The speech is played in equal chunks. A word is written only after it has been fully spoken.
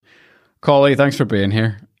Collie, thanks for being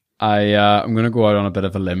here. I'm going to go out on a bit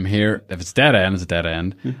of a limb here. If it's dead end, it's a dead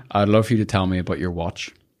end. I'd love for you to tell me about your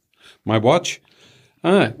watch. My watch?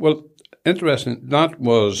 Well, interesting. That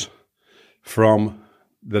was from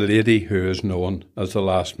the lady who is known as the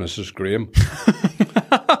last Mrs. Graham.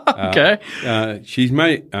 Okay. She's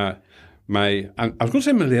my I was going to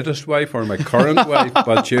say my latest wife or my current wife,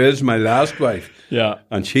 but she is my last wife. Yeah.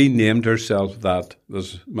 And she named herself that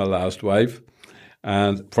as my last wife.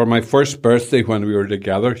 And for my first birthday when we were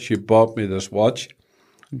together, she bought me this watch,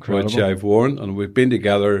 Incredible. which I've worn. And we've been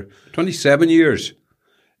together 27 years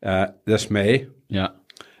this May. Yeah.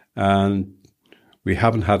 And we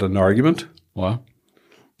haven't had an argument. Wow.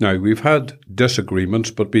 Now, we've had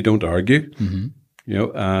disagreements, but we don't argue. Mm-hmm.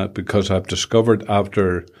 Because I've discovered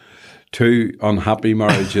after 2 unhappy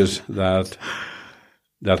marriages that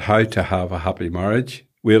how to have a happy marriage.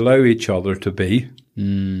 We allow each other to be,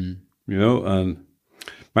 and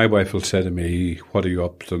my wife will say to me, "What are you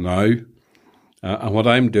up to now?" And what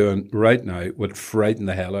I'm doing right now would frighten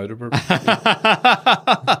the hell out of her.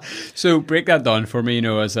 So break that down for me,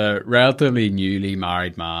 as a relatively newly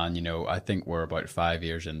married man, I think we're about 5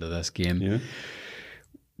 years into this game. Yeah.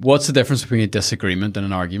 What's the difference between a disagreement and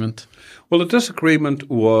an argument? Well, a disagreement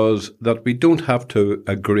was that we don't have to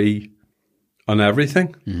agree on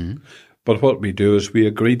everything, but what we do is we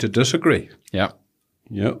agree to disagree. Yeah.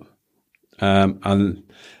 And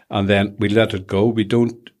then we let it go. We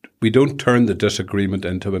don't turn the disagreement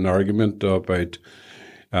into an argument about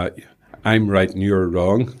I'm right and you're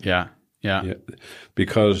wrong. Yeah.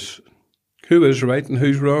 Because who is right and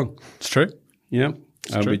who's wrong? It's true. Yeah.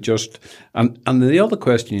 And true. we just and the other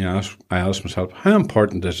question I asked myself, how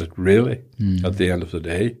important is it really at the end of the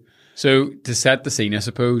day? So to set the scene, I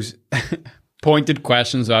suppose, pointed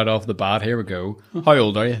questions out off the bat. Here we go. How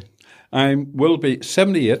old are you? I will be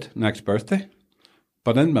 78 next birthday,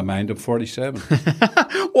 but in my mind I'm 47.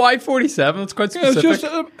 Why 47? That's quite specific. It's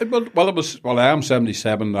just I am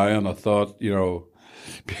 77 now, and I thought,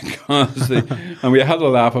 because and we had a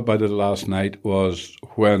laugh about it last night. Was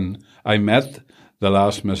when I met the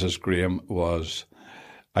last Mrs. Graham,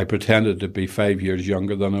 I pretended to be 5 years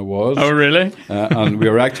younger than I was. Oh, really? And we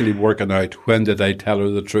were actually working out when did I tell her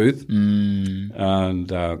the truth.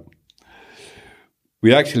 And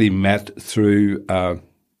we actually met through,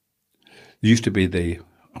 used to be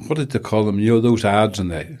what did they call them? Those ads in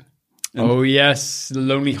the... Oh, yes, the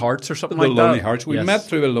Lonely Hearts or something like that. The Lonely Hearts. We Yes. met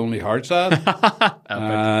through a Lonely Hearts ad.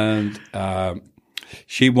 And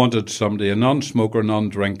she wanted somebody, a non-smoker,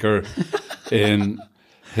 non-drinker, in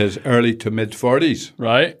his early to mid-40s.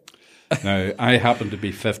 Right. Now, I happen to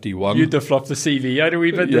be 51. You had to fluff the CV out a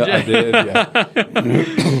wee bit, Yeah, I did you?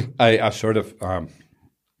 did, yeah. I sort of...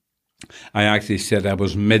 I actually said I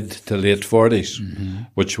was mid to late 40s,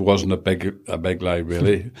 which wasn't a big lie,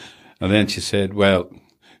 really. And then she said, well...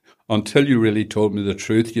 Until you really told me the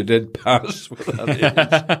truth, you did pass with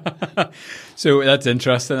that age. So that's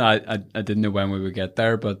interesting. I didn't know when we would get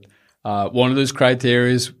there, but one of those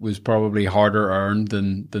criteria was probably harder earned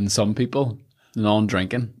than some people,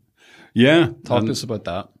 non-drinking. Yeah. Talk to us about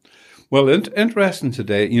that. Well, interesting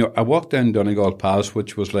today. I walked down Donegal Pass,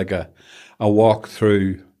 which was like a walk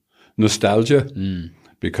through nostalgia,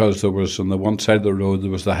 because there was on the one side of the road there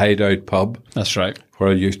was the Hideout pub. That's right.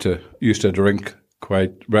 Where I used to drink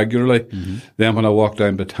quite regularly. Then when I walked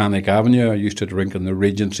down Botanic Avenue, I used to drink in the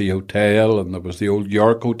Regency Hotel, and there was the old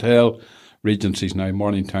York Hotel. Regency's now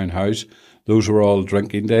Morningtown House. Those were all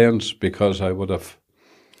drinking dens because I would have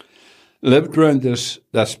lived around this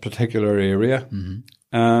particular area.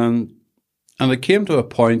 And it came to a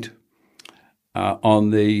point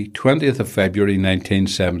on the 20th of February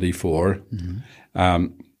 1974,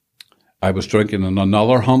 I was drinking in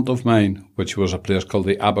another haunt of mine, which was a place called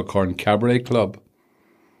the Abercorn Cabaret Club.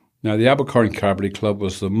 Now, the Abercorn Cabaret Club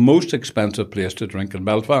was the most expensive place to drink in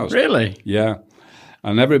Belfast. Really? Yeah.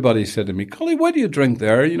 And everybody said to me, Collie, why do you drink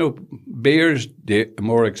there? Beer's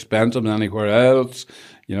more expensive than anywhere else,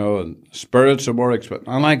 and spirits are more expensive.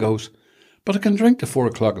 And I goes, but I can drink till 4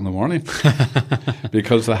 o'clock in the morning.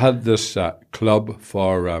 Because they had this club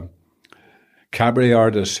for cabaret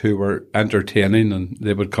artists who were entertaining, and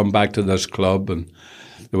they would come back to this club and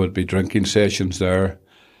there would be drinking sessions there.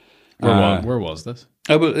 Where was this?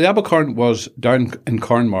 The Abercorn was down in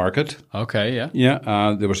Cornmarket. Okay, yeah.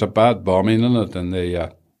 Yeah, there was a bad bombing in it in the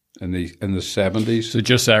 70s. So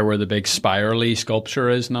just there where the big spirally sculpture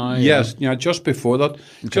is now? Yes, just before that.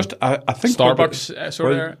 Okay. Just I think Starbucks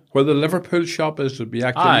sort of where the Liverpool shop is would be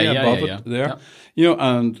actually above it there. Yeah.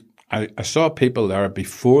 And I saw people there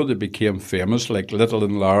before they became famous, like Little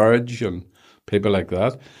and Large and people like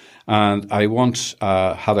that. And I once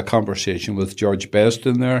had a conversation with George Best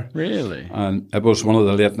in there. Really? And it was one of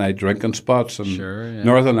the late night drinking spots. And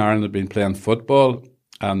Northern Ireland had been playing football,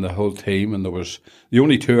 and the whole team. And there was the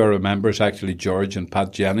only two I remember is actually George and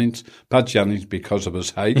Pat Jennings. Pat Jennings because of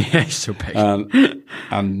his height. Yeah, he's so big.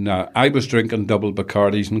 And I was drinking double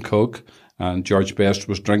Bacardis and Coke, and George Best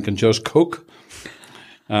was drinking just Coke.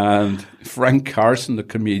 And Frank Carson, the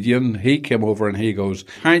comedian, he came over and he goes,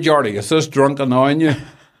 "Hi, Geordie, is this drunk annoying you?"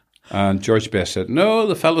 And George Best said, "No,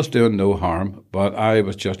 the fellow's doing no harm." But I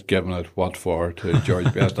was just giving it what for to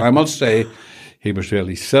George Best. I must say, he was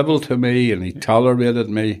really civil to me and he tolerated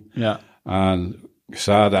me. Yeah. And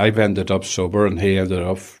sad, I've ended up sober and he ended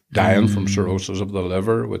up dying from cirrhosis of the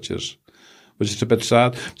liver, which is a bit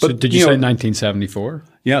sad. But so did you say 1974?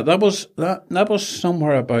 Yeah, that was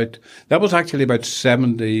somewhere about, that was actually about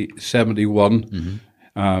 71,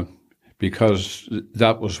 because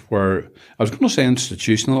that was where, I was going to say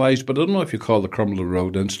institutionalized, but I don't know if you call the Cromwell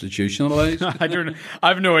Road institutionalized. I don't know. I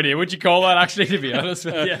have no idea what you call that, actually, to be honest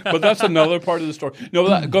with you. But that's another part of the story.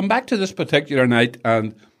 No, going back to this particular night,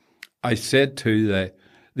 and I said to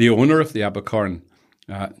the owner of the Abercorn,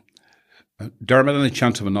 "Dermot, any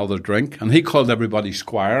chance of another drink?" And he called everybody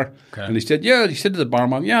Squire. Okay. And he said, he said to the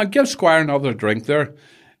barman, "Yeah, give Squire another drink there."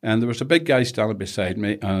 And there was a big guy standing beside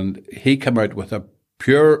me, and he came out with a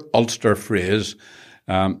pure Ulster phrase.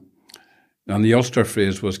 And the Ulster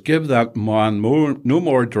phrase was, "Give that man no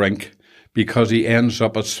more drink, because he ends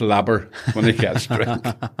up a slabber when he gets drunk."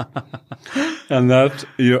 And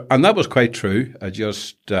that was quite true. I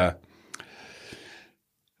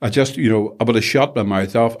would have shut my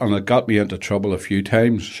mouth off, and it got me into trouble a few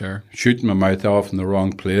times. Sure. Shooting my mouth off in the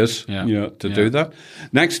wrong place, do that.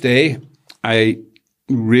 Next day, I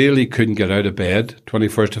really couldn't get out of bed,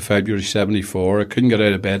 21st of February, 74. I couldn't get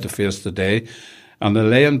out of bed to face the day. And I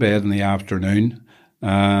lay in bed in the afternoon,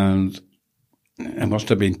 and it must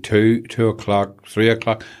have been 2 o'clock, 3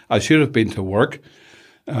 o'clock. I should have been to work.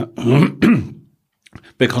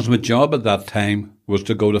 Because my job at that time was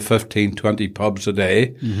to go to 15, 20 pubs a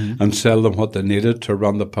day and sell them what they needed to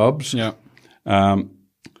run the pubs. Yeah.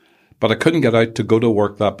 But I couldn't get out to go to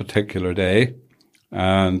work that particular day.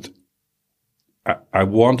 And I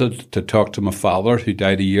wanted to talk to my father, who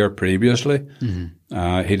died a year previously. He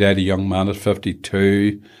died a young man at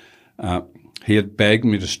 52. He had begged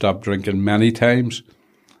me to stop drinking many times.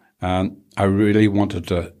 And I really wanted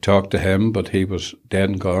to talk to him, but he was dead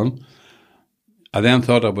and gone. I then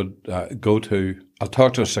thought I would I'll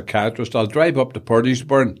talk to a psychiatrist. I'll drive up to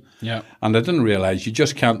Purdysburn. Yeah. And I didn't realise you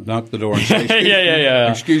just can't knock the door and say,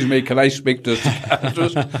 yeah. "Excuse me, can I speak to a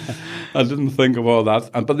psychiatrist?" I didn't think of all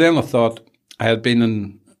that. But then I thought, I had been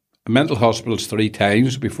in mental hospitals 3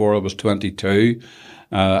 times before I was 22,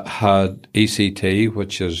 had ECT,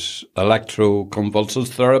 which is electroconvulsive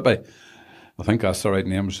therapy. I think that's the right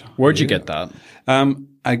name. Where'd you get that?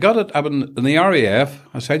 I got it in the RAF.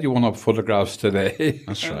 I sent you one of photographs today.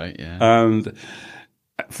 That's right, yeah. And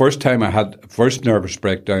first nervous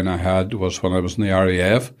breakdown I had was when I was in the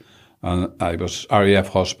RAF. And I was RAF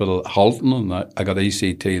Hospital Halton, and I got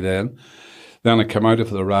ECT then. Then I came out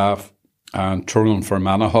of the RAF and Trullan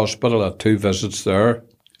Fermanagh Hospital. I had 2 visits there.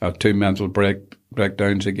 I had 2 mental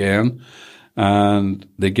breakdowns again. And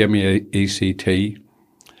they gave me a ECT,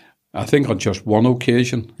 I think on just one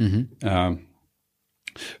occasion.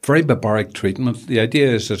 Very barbaric treatment. The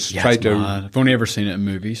idea is it's tried to... I've only ever seen it in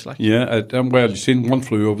movies. Well, you've seen One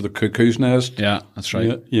Flew Over the Cuckoo's Nest. Yeah, that's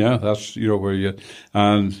right. Yeah, that's, where you...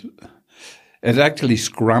 And it actually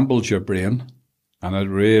scrambles your brain, and it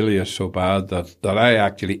really is so bad that I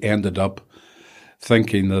actually ended up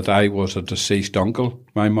thinking that I was a deceased uncle.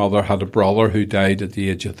 My mother had a brother who died at the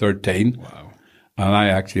age of 13. Wow. And I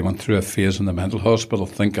actually went through a phase in the mental hospital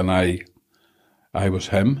thinking I was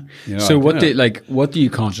him. So what do you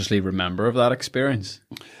consciously remember of that experience?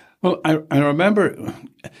 Well, I remember.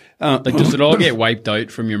 Does it all get wiped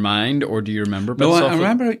out from your mind, or do you remember? No, I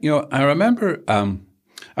remember. I remember.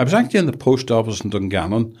 I was actually in the post office in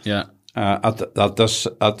Dungannon. Yeah. At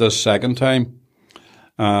this second time,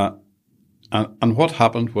 and what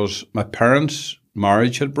happened was my parents'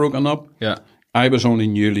 marriage had broken up. Yeah. I was only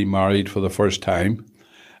newly married for the first time,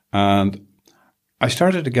 and I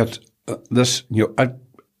started to get this. I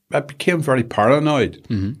became very paranoid,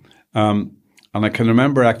 and I can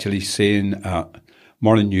remember actually seeing a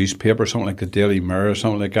morning newspaper, something like the Daily Mirror, or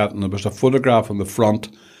something like that, and there was a photograph on the front,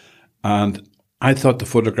 and I thought the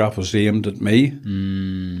photograph was aimed at me.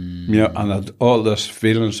 And I had all this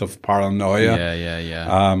feelings of paranoia.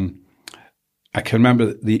 Yeah. I can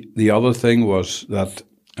remember the other thing was that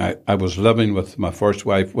I was living with my first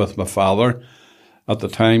wife, with my father, at the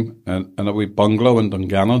time in a wee bungalow in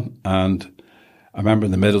Dungannon, and I remember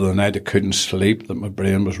in the middle of the night I couldn't sleep, that my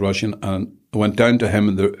brain was rushing, and I went down to him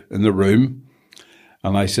in the room,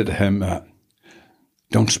 and I said to him,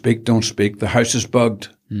 don't speak, the house is bugged.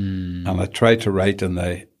 And I tried to write in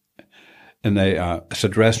the it's a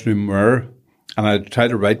dressing room mirror, and I tried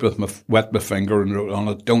to write with wet my finger and wrote on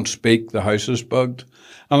it, don't speak, the house is bugged.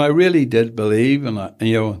 And I really did believe, and I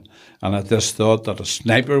just thought that a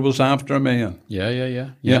sniper was after me. And,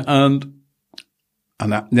 yeah. And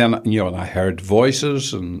then I heard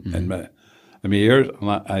voices in my ears, and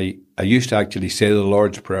I used to actually say the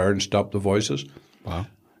Lord's Prayer and stop the voices. Wow.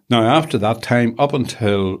 Now, after that time, up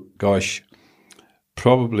until,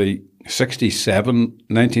 probably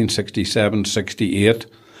 1967, 68,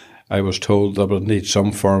 I was told that I would need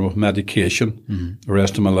some form of medication the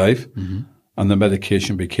rest of my life. And the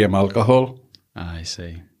medication became alcohol. I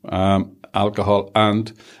see. Alcohol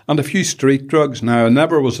and a few street drugs. Now, I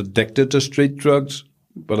never was addicted to street drugs,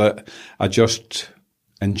 but I just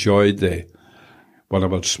enjoyed when I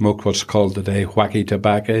would smoke what's called today wacky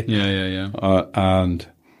tobacco. Yeah. And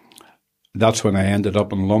that's when I ended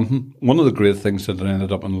up in London. One of the great things that I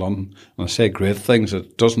ended up in London, and I say great things,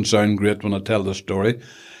 it doesn't sound great when I tell the story.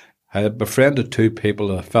 I had befriended two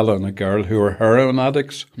people, a fellow and a girl, who were heroin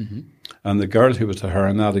addicts. And the girl who was a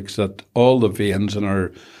heroin addict, that all the veins in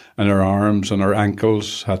her arms and her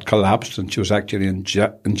ankles had collapsed, and she was actually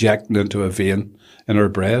injecting into a vein in her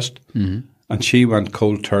breast. And she went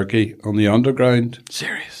cold turkey on the underground.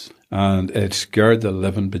 Serious. And it scared the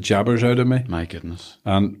living bejabbers out of me. My goodness.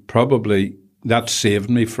 And probably that saved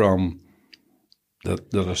me from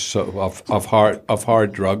of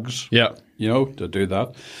hard drugs. Yeah. To do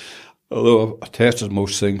that. Although I tested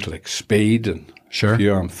most things like speed and a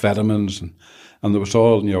few amphetamines, and there was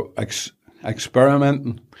all,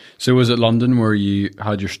 experimenting. So was it London where you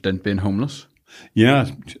had your stint being homeless? Yeah,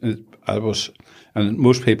 I was, and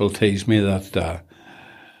most people tease me that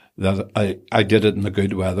I did it in the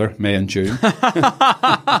good weather, May and June.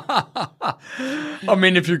 I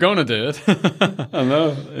mean, if you're going to do it. I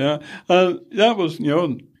know, yeah. That was,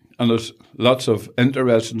 and there's lots of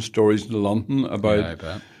interesting stories in London about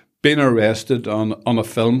being arrested on a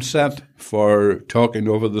film set for talking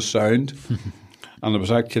over the sound. And I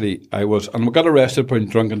got arrested for being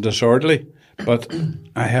drunk and disorderly, but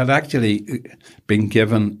I had actually been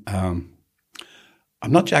given, I'm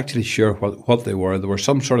not actually sure what they were. They were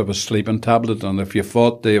some sort of a sleeping tablet, and if you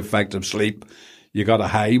fought the effect of sleep, you got a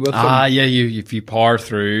high with them. If you power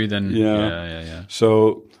through, then yeah.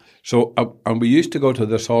 So and we used to go to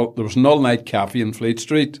this hall. There was an all-night cafe in Fleet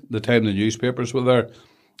Street the time the newspapers were there,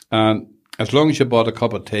 and as long as you bought a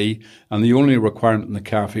cup of tea, and the only requirement in the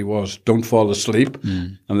cafe was don't fall asleep,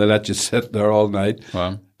 and they let you sit there all night.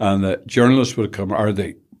 Wow. And the journalists would come, or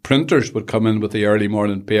the printers would come in with the early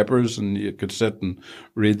morning papers, and you could sit and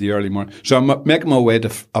read the early morning. So I'm making my way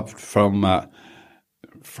up from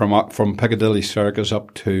Piccadilly Circus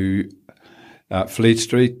up to Fleet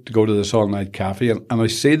Street to go to this all-night cafe, and I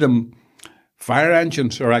see them. Fire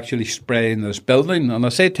engines are actually spraying this building, and I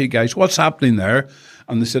say to you guys, "What's happening there?"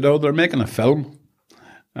 And they said, "Oh, they're making a film."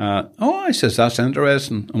 I says, "That's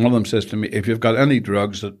interesting." And one of them says to me, "If you've got any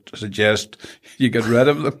drugs that suggest you get rid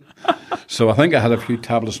of them." So I think I had a few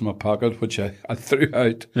tablets in my pocket, which I threw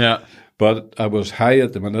out. Yeah. But I was high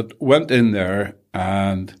at the minute. Went in there,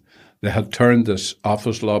 and they had turned this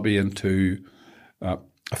office lobby into a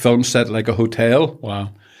film set, like a hotel.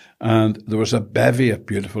 Wow. And there was a bevy of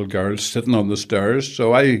beautiful girls sitting on the stairs.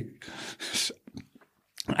 So I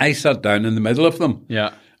sat down in the middle of them.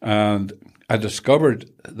 Yeah. And I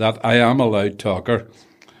discovered that I am a loud talker,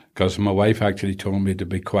 because my wife actually told me to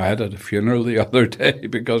be quiet at a funeral the other day,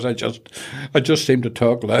 because I just seem to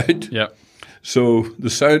talk loud. Yeah. So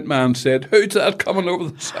the sound man said, "Who's that coming over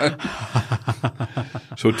the sound?"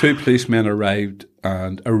 So two policemen arrived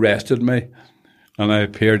and arrested me, and I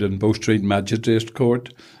appeared in Bow Street Magistrates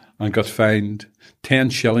Court and got fined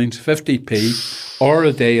 10 shillings, 50p, or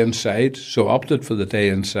a day inside. So I opted for the day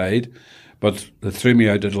inside, but they threw me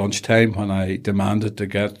out at lunchtime when I demanded to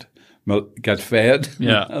get fed.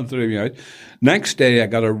 Yeah. And threw me out. Next day I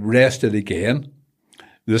got arrested again,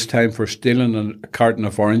 this time for stealing a carton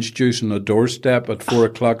of orange juice on a doorstep at 4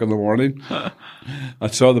 o'clock in the morning. I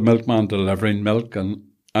saw the milkman delivering milk and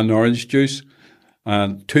orange juice,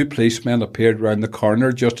 and two policemen appeared round the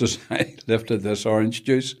corner just as I lifted this orange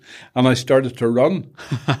juice, and I started to run.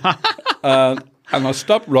 And I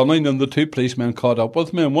stopped running, and the two policemen caught up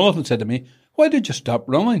with me, and one of them said to me, "Why did you stop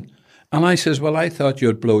running?" And I says, "Well, I thought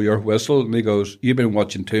you'd blow your whistle." And he goes, "You've been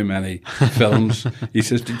watching too many films." He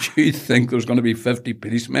says, "Did you think there's going to be 50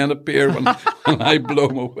 policemen appear when I blow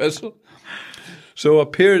my whistle?" So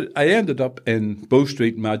I ended up in Bow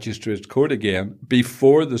Street Magistrates Court again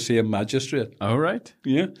before the same magistrate. All right.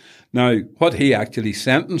 Yeah. Now, what he actually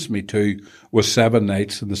sentenced me to was 7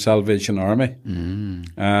 nights in the Salvation Army.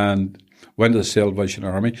 And went to the Salvation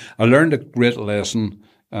Army. I learned a great lesson,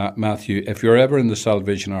 Matthew. If you're ever in the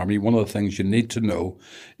Salvation Army, one of the things you need to know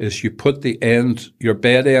is you put the ends, your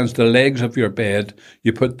bed ends, the legs of your bed,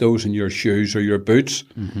 you put those in your shoes or your boots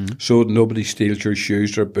so nobody steals your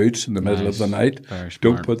shoes or boots in the middle of the night.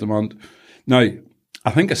 Don't put them on. Now,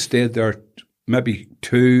 I think I stayed there maybe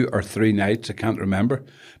 2 or 3 nights, I can't remember,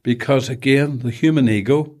 because again, the human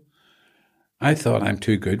ego, I thought I'm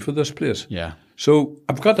too good for this place. Yeah. So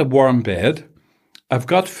I've got a warm bed, I've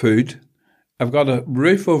got food, I've got a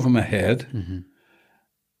roof over my head,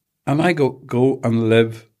 and I go and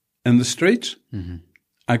live in the streets.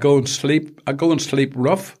 I go and sleep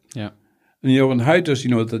rough. Yeah. And and how does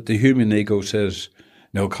that the human ego says,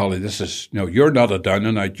 no, Collie, you're not a down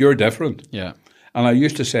and out, you're different. Yeah. And I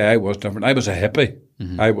used to say I was different. I was a hippie.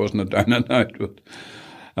 I wasn't a down and out,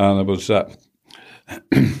 and I was that.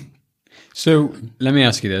 So let me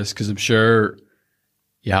ask you this, because I'm sure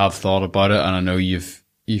you have thought about it, and I know you've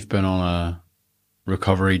been on a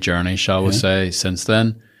recovery journey, shall we say, since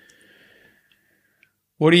then.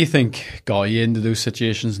 What do you think got you into those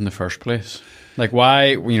situations in the first place? Like,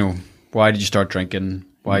 why did you start drinking?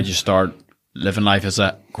 Why did you start living life as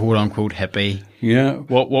a quote unquote hippie? Yeah.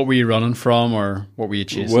 What were you running from, or what were you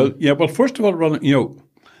chasing? Well, first of all, running.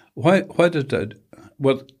 Why did that?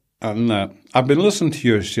 Well, and I've been listening to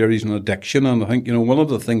your series on addiction, and I think one of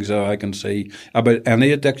the things that I can see about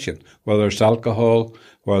any addiction, whether it's alcohol,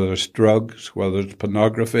 whether it's drugs, whether it's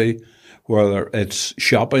pornography, whether it's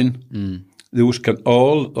shopping, those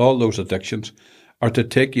all those addictions are to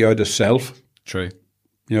take you out of self. True.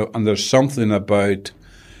 And there's something about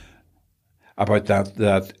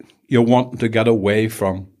that you're wanting to get away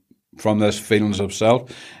from this feelings of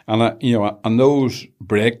self, and and those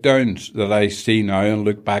breakdowns that I see now and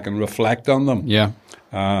look back and reflect on them,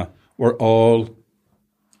 were all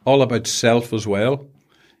about self as well.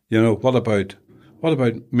 What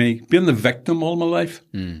about me being the victim all my life?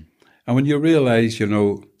 And when you realise,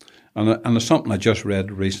 and it's something I just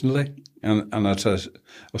read recently, and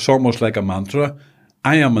it's almost like a mantra: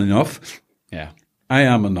 I am enough. Yeah, I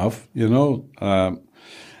am enough.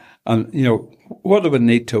 What do I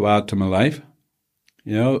need to add to my life?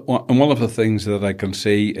 And one of the things that I can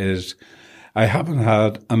see is I haven't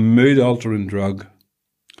had a mood-altering drug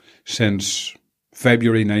since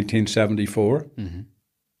February 1974.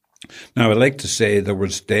 Now, I like to say there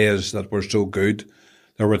was days that were so good.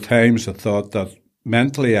 There were times I thought that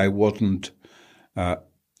mentally I wasn't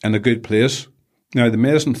in a good place. Now, the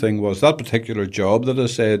amazing thing was that particular job that I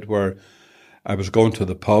said where I was going to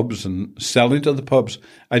the pubs and selling to the pubs.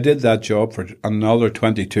 I did that job for another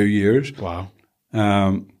 22 years. Wow.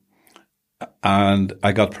 And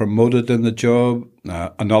I got promoted in the job.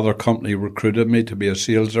 Another company recruited me to be a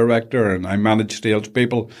sales director, and I managed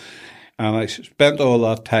salespeople. And I spent all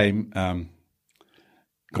that time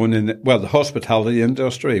going in, the hospitality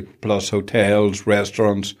industry, plus hotels,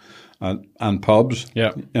 restaurants, and pubs.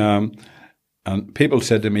 Yeah. And people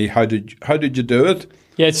said to me, how did you do it?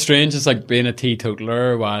 Yeah, it's strange. It's like being a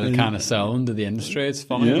teetotaler while kind of selling to the industry. It's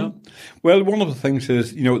funny, Yeah. Well, one of the things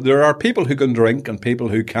is, there are people who can drink and people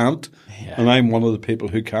who can't. Yeah. And I'm one of the people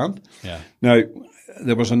who can't. Yeah. Now,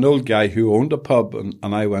 there was an old guy who owned a pub, and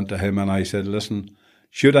I went to him and I said, listen,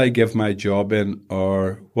 should I give my job in,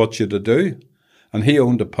 or what should I do? And he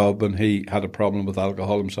owned a pub and he had a problem with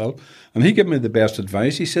alcohol himself. And he gave me the best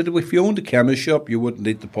advice. He said, if you owned a chemist shop, you wouldn't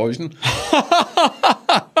eat the poison.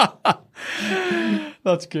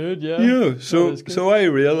 That's good, yeah. Yeah, so I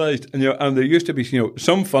realised, and there used to be,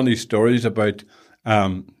 some funny stories about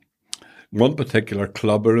one particular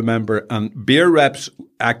club, I remember, and beer reps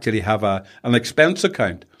actually have an expense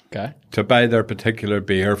account to buy their particular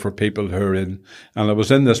beer for people who are in. And I was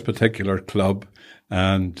in this particular club,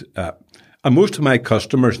 and most of my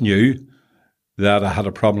customers knew that I had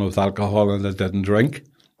a problem with alcohol and I didn't drink.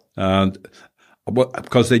 And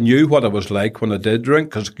because they knew what I was like when I did drink,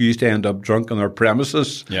 because I used to end up drunk on their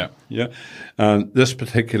premises. Yeah. Yeah. And this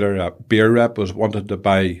particular beer rep wanted to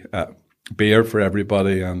buy beer for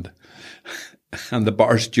everybody, and the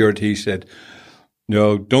bar steward, he said,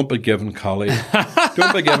 no, don't be giving Collie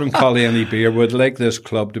any beer. We'd like this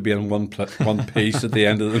club to be in one piece at the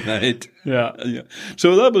end of the night. Yeah. Yeah.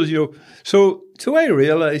 So that was, so I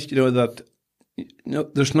realised, that,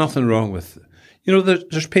 there's nothing wrong with,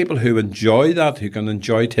 there's people who enjoy that, who can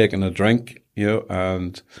enjoy taking a drink,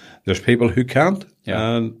 and there's people who can't.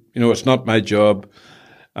 Yeah. And, it's not my job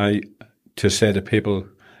to say to people,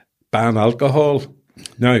 ban alcohol.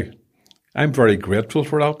 Now, I'm very grateful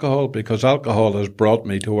for alcohol because alcohol has brought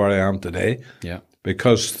me to where I am today. Yeah.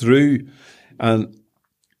 Because through, and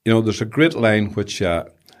there's a great line which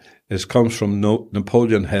comes from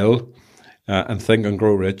Napoleon Hill and Think and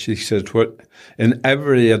Grow Rich. He says, "What in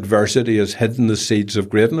every adversity is hidden the seeds of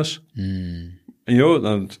greatness."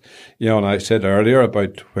 And I said earlier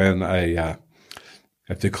about when I,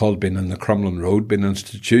 if they called being in the Crumlin Road being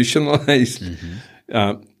institutionalised,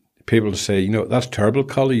 people say, that's terrible,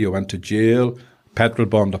 Collie. You went to jail, petrol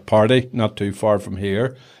bombed a party not too far from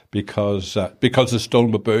here because they stole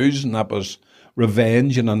my booze, and that was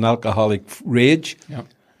revenge and an alcoholic rage. Yep.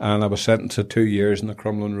 And I was sentenced to 2 years in the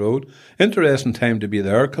Crumlin Road. Interesting time to be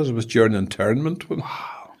there because it was during internment when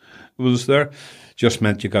I was there. Just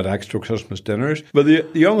meant you got extra Christmas dinners. But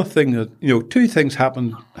the other thing that, two things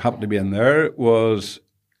happened to be in there was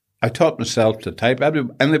I taught myself to type.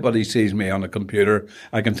 Anybody sees me on a computer,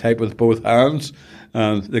 I can type with both hands.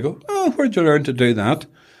 And they go, "Oh, where'd you learn to do that?"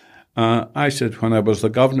 I said, when I was the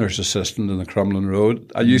governor's assistant in the Crumlin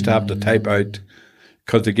Road, I used to have to type out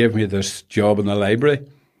because they gave me this job in the library.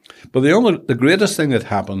 But the greatest thing that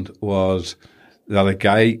happened was that a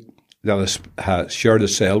guy that I shared a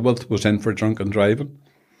cell with was in for drunken driving.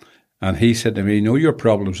 And he said to me, your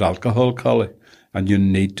problem's alcohol, Collie, and you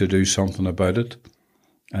need to do something about it.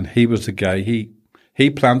 And he was the guy, he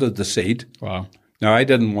planted the seed. Wow. Now, I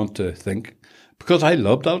didn't want to think, because I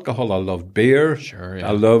loved alcohol. I loved beer. Sure, yeah.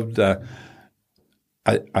 I loved,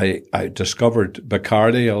 I discovered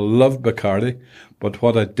Bacardi. I loved Bacardi. But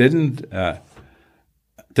what I didn't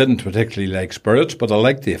particularly like spirits, but I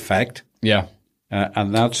liked the effect. Yeah.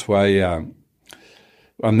 And that's why, and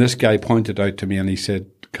this guy pointed out to me and he said,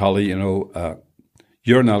 "Collie,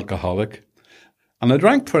 you're an alcoholic." And I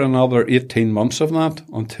drank for another 18 months of that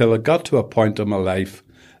until I got to a point in my life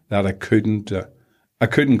that I couldn't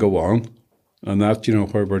go on. And that's,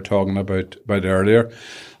 where we're talking about earlier.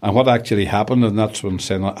 And what actually happened, and that's when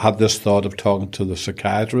I had this thought of talking to the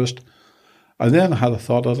psychiatrist. And then I had a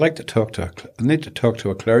thought, I need to talk to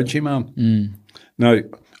a clergyman. Now,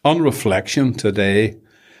 on reflection today,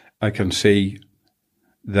 I can see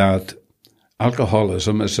that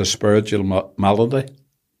alcoholism is a spiritual malady.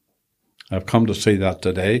 I've come to see that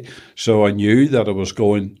today. So I knew that I was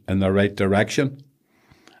going in the right direction.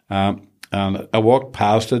 And I walked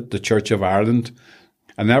past it, the Church of Ireland.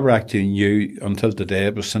 I never actually knew until today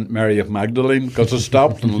it was St. Mary of Magdalene, because I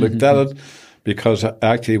stopped and looked at it, because I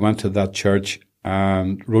actually went to that church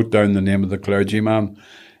and wrote down the name of the clergyman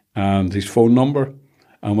and his phone number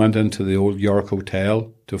and went into the old York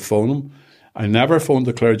Hotel to phone him. I never phoned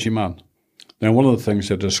the clergyman. Now, one of the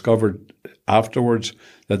things I discovered afterwards,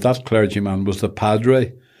 that clergyman was the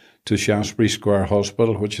padre to Shaftesbury Square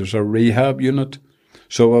Hospital, which is a rehab unit.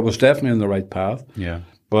 So I was definitely on the right path. Yeah.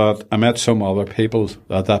 But I met some other people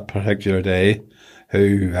at that particular day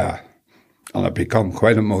who, and I've become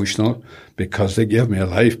quite emotional because they gave me a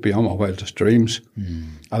life beyond my wildest dreams.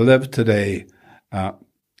 I live today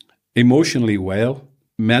emotionally well,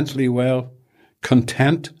 mentally well,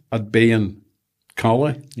 content at being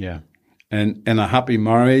Collie. Yeah. In a happy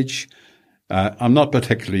marriage. I'm not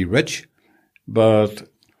particularly rich, but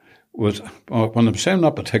when I'm saying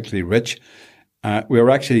not particularly rich, we were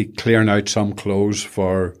actually clearing out some clothes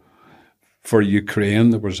for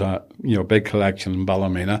Ukraine. There was a big collection in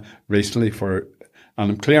Ballymena recently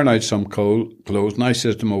and I'm clearing out some clothes. And I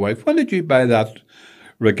says to my wife, "When did you buy that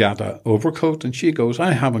regatta overcoat?" And she goes,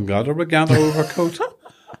 "I haven't got a regatta overcoat."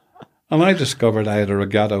 And I discovered I had a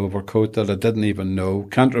regatta overcoat that I didn't even know.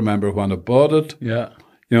 Can't remember when I bought it. Yeah.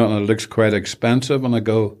 And it looks quite expensive. And I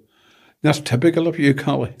go, "That's typical of you,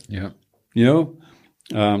 Collie." Yeah.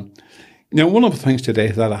 One of the things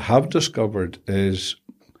today that I have discovered is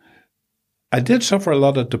I did suffer a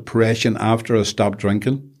lot of depression after I stopped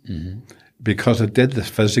drinking because I did the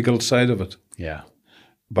physical side of it. Yeah.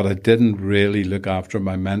 But I didn't really look after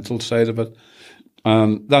my mental side of it.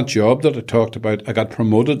 And that job that I talked about, I got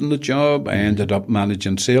promoted in the job. I ended up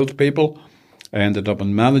managing salespeople. I ended up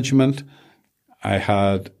in management.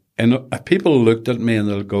 People looked at me and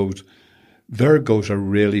they'll go, "There goes a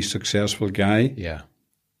really successful guy. Yeah.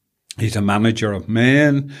 He's a manager of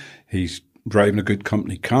men. He's driving a good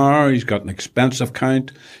company car. He's got an expensive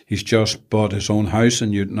count. He's just bought his own house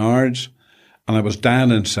in Newton Ards." And I was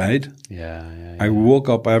dying inside. Yeah. I woke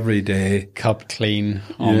up every day. Cup clean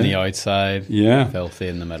on the outside. Yeah. Filthy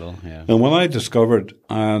in the middle. Yeah. And when I discovered,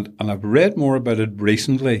 and I've read more about it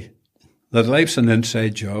recently, that life's an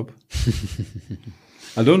inside job.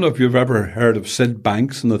 I don't know if you've ever heard of Sid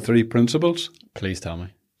Banks and the Three Principles. Please tell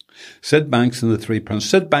me. Sid Banks and the Three Principles.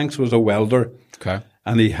 Sid Banks was a welder. Okay.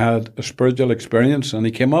 and he had a spiritual experience, and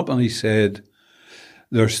he came up and he said,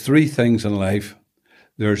 there's three things in life.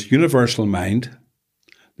 There's universal mind,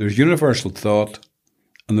 there's universal thought,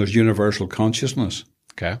 and there's universal consciousness.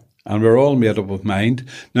 Okay. And we're all made up of mind.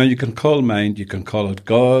 Now, you can call mind, you can call it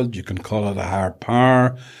God, you can call it a higher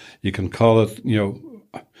power, you can call it,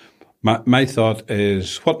 my thought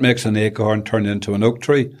is, what makes an acorn turn into an oak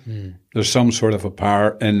tree? There's some sort of a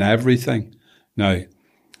power in everything. Now,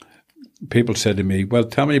 people say to me, well,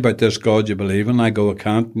 tell me about this God you believe in. I go, I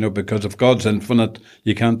can't, because if God's infinite,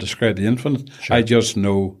 you can't describe the infinite. Sure. I just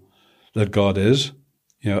know that God is.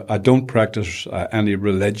 I don't practice any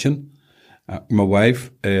religion. My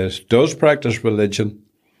wife does practice religion,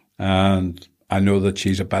 and I know that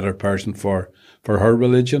she's a better person for her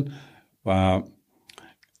religion.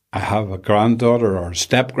 I have a granddaughter or a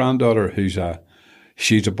step-granddaughter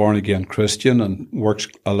she's a born-again Christian and works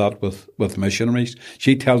a lot with missionaries.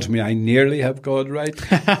 She tells me I nearly have God right.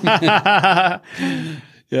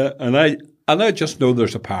 Yeah, and I just know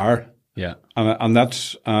there's a power. Yeah.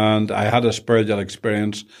 And I had a spiritual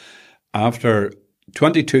experience after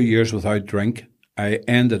 22 years without drink. I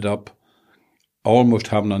ended up almost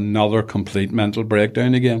having another complete mental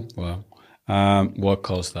breakdown again. Wow. What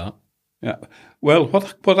caused that? Yeah. Well,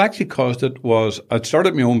 what actually caused it was I'd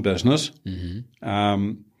started my own business.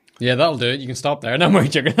 Mm-hmm. Yeah, that'll do it. You can stop there. No more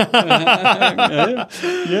chicken.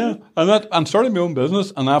 Yeah. And started my own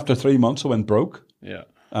business, and after 3 months I went broke. Yeah.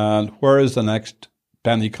 And where is the next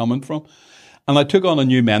penny coming from? And I took on a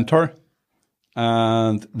new mentor,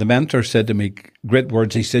 and the mentor said to me great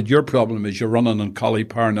words. He said, your problem is you're running on collie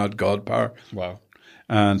power, not God power. Wow.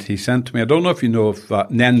 And he sent me, I don't know if you know of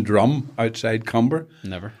Nendrum outside Cumber.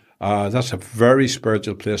 Never. That's a very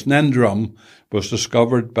spiritual place. Nendrum was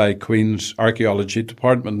discovered by Queen's Archaeology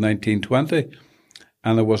Department in 1920,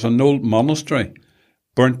 and it was an old monastery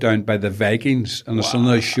burnt down by the Vikings, and it's on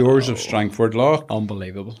the shores of Strangford Lough.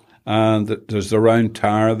 Unbelievable. And there's the round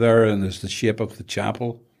tower there, and there's the shape of the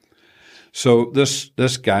chapel. So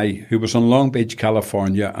this guy who was in Long Beach,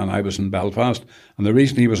 California, and I was in Belfast, and the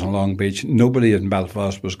reason he was in Long Beach, nobody in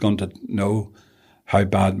Belfast was going to know how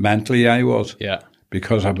bad mentally I was. Yeah.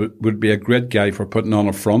 Because I would be a great guy for putting on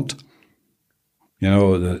a front.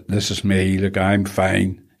 This is me, look, I'm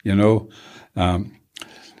fine, Now,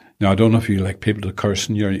 I don't know if you like people to curse,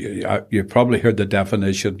 and you probably heard the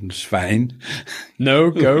definition, it's fine.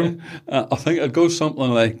 No, go. I think it goes something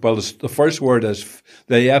like, well, the first word is,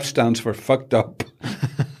 the F stands for fucked up,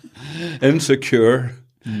 insecure,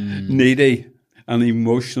 needy, and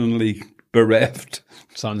emotionally bereft.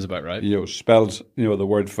 Sounds about right. Spells, the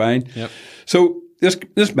word fine. Yep. So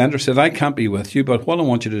this mentor said, I can't be with you, but what I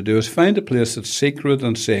want you to do is find a place that's secret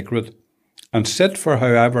and sacred and sit for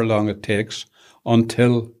however long it takes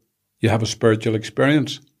until you have a spiritual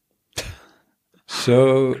experience.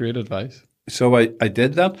 So great advice. So I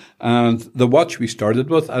did that, and the watch we started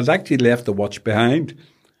with, I actually left the watch behind,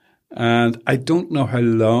 and I don't know how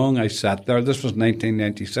long I sat there. This was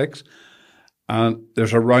 1996, and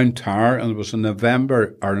there's a round tower, and it was in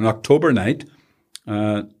November or an October night,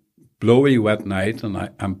 blowy wet night, and I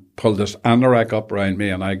pulled this anorak up around me,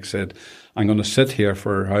 and I said, I'm going to sit here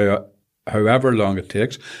for however long it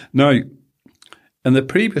takes. Now, in the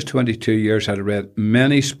previous 22 years, I'd read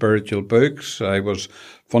many spiritual books.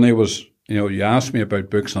 You asked me about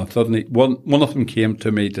books, and suddenly one of them came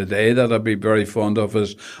to me today that I'd be very fond of,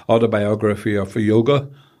 is Autobiography of a Yoga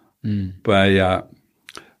by,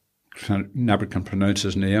 never can pronounce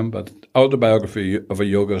his name, but Autobiography of a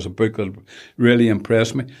Yoga is a book that really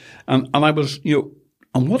impressed me. And I was,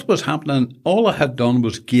 and what was happening, all I had done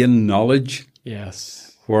was gain knowledge.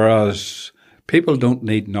 Yes. Whereas people don't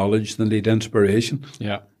need knowledge, they need inspiration.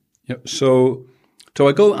 Yeah. So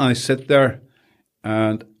I go and I sit there,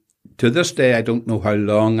 and to this day, I don't know how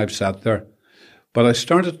long I've sat there, but I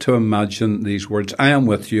started to imagine these words, I am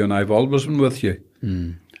with you and I've always been with you.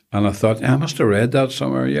 Mm. And I thought, I must have read that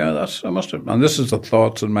somewhere. I must have. And this is the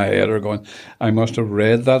thoughts in my head are going, I must have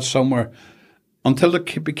read that somewhere, until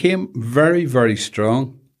it became very, very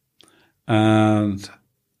strong. And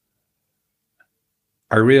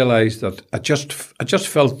I realized that I just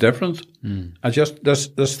felt different.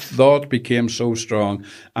 Mm. This thought became so strong.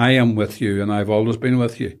 I am with you and I've always been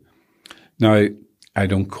with you. Now, I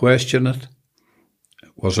don't question it.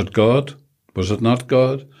 Was it God? Was it not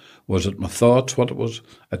God? Was it my thoughts? What it was?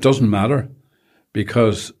 It doesn't matter,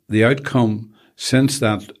 because the outcome since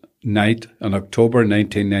that night in October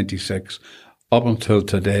 1996 up until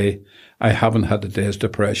today, I haven't had a day's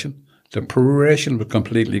depression. Depression was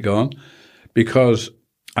completely gone, because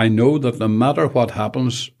I know that no matter what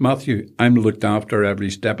happens, Matthew, I'm looked after every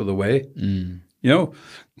step of the way. Mm. You know,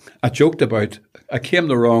 I joked about I came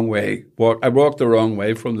the wrong way. I walked the wrong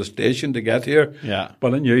way from the station to get here. Yeah.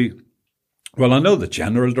 But I knew, well, I know the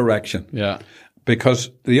general direction. Yeah.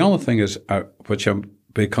 Because the only thing is, which I've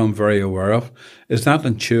become very aware of, is that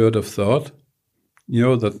intuitive thought. You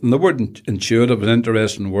know, that, and the word intuitive, an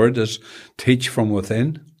interesting word, is teach from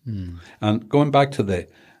within. Mm. And going back to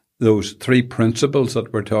those three principles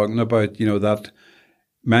that we're talking about, you know, that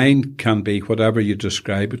mind can be whatever you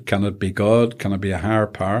describe it. Can it be God? Can it be a higher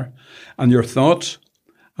power? And your thoughts,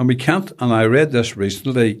 and we can't, and I read this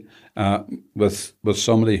recently with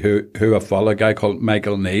somebody who I follow, a guy called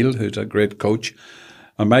Michael Neal, who's a great coach.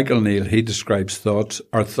 And Michael Neal, he describes thoughts.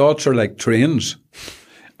 Our thoughts are like trains.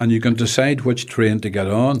 And you can decide which train to get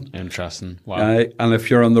on. Interesting. Wow. And if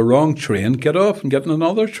you're on the wrong train, get off and get on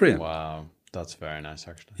another train. Wow. That's very nice,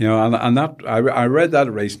 actually. You know, and that I read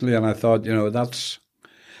that recently, and I thought, you know, that's,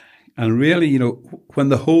 and really, you know, when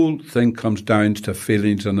the whole thing comes down to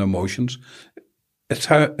feelings and emotions, it's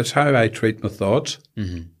how I treat my thoughts.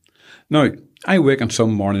 Mm-hmm. Now, I wake on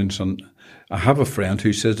some mornings and I have a friend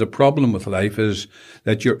who says the problem with life is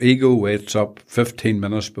that your ego wakes up 15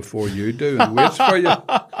 minutes before you do and waits for you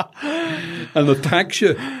and attacks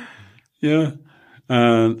you. Yeah.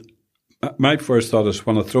 And my first thought is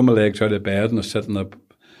when I throw my legs out of bed and I sit and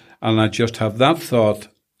I just have that thought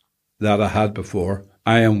that I had before,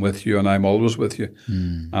 I am with you and I'm always with you.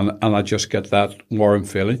 Mm. And I just get that warm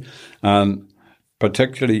feeling. And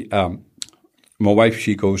particularly, my wife,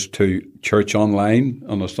 she goes to church online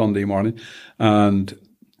on a Sunday morning, and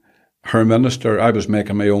her minister, I was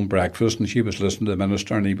making my own breakfast, and she was listening to the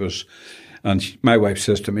minister, and my wife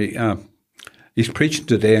says to me, he's preaching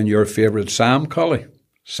today on your favourite Psalm, Collie,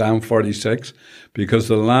 Psalm 46, because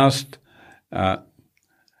the last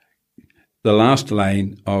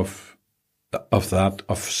line of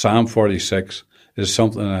Psalm 46 is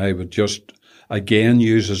something I would just again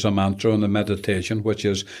use as a mantra in the meditation, which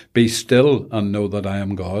is, be still and know that I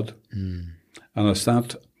am God. Mm. And it's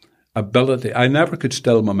that ability. I never could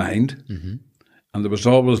still my mind. Mm-hmm. And there was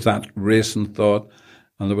always that racing thought.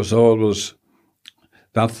 And there was always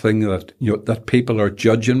that thing that, you know, that people are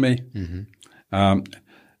judging me. Mm-hmm.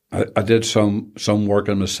 I did some work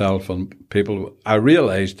on myself, and I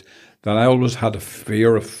realized that I always had a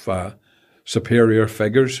fear of superior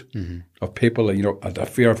figures, mm-hmm. of people, you know, a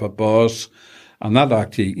fear of a boss. And that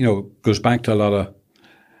actually, you know, goes back to a lot of,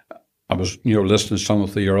 I was, you know, listening to some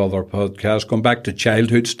of your other podcasts, going back to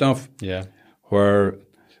childhood stuff. Yeah. Where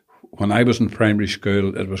when I was in primary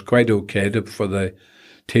school, it was quite okay for the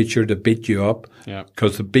teacher to beat you up. Yeah.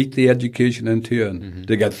 Because they beat the education into you, and mm-hmm.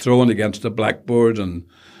 they get thrown against the blackboard and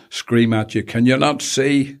scream at you, can you not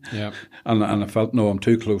see? Yeah. And I felt, no, I'm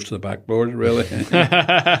too close to the backboard, really.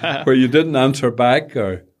 Where you didn't answer back,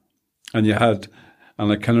 and you had... And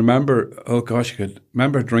I can remember, I could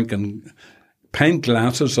remember drinking pint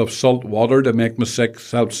glasses of salt water to make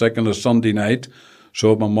myself sick on a Sunday night,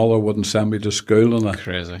 so my mother wouldn't send me to school. And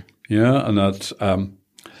crazy. Yeah, and that's and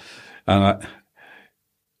I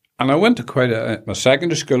went to my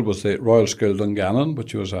secondary school was the Royal School Dungannon,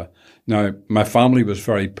 which was now my family was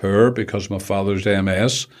very poor because my father's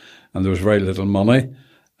MS, and there was very little money,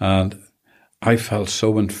 and I felt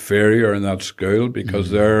so inferior in that school because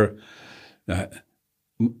mm-hmm.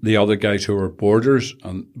 The other guys who were boarders,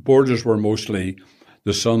 and boarders were mostly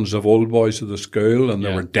the sons of old boys of the school, and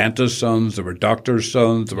there were dentists' sons, there were doctors'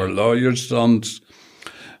 sons, there were lawyers' sons.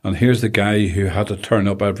 And here's the guy who had to turn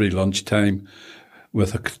up every lunchtime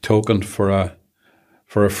with a token for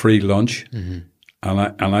a free lunch. Mm-hmm.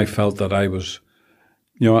 And I felt that I was,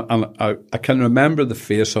 you know, and I can remember the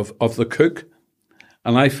face of the cook,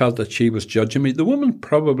 and I felt that she was judging me. The woman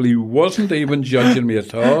probably wasn't even judging me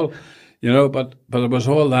at all. You know, but it was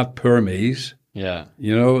all that poor me's. Yeah.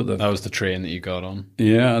 You know. That was the train that you got on.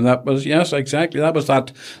 Yeah, and that was, yes, exactly. That was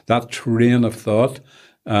that train of thought.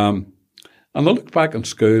 And I look back in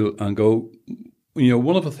school and go, you know,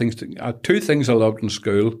 one of the things, two things I loved in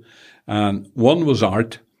school, and one was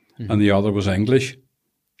art mm-hmm. and the other was English.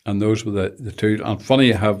 And those were the two. And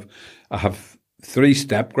funny, I have 3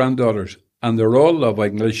 step-granddaughters, and they all love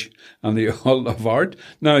English and they all love art.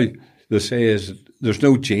 Now, they say is there's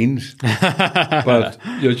no genes, but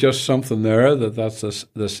there's just something there that's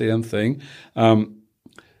the same thing. And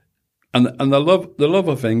the love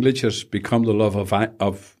of English has become the love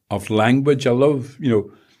of language. I love, you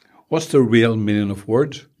know, what's the real meaning of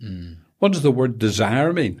words? Mm. What does the word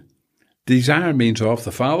desire mean? Desire means off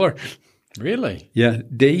the father. Really? Yeah,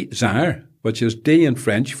 desire, which is D in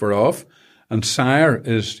French for off, and sire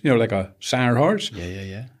is, you know, like a sire horse.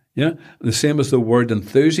 Yeah. Yeah, the same as the word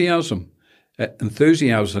enthusiasm.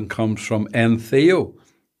 Enthusiasm comes from entheo,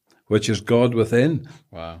 which is God within.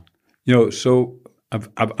 Wow. So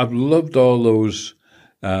I've loved all those.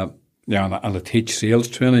 And I teach sales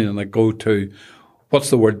training, and I go to what's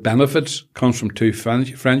the word benefits comes from two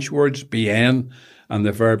French words, bien, and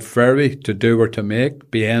the verb faire, to do or to make.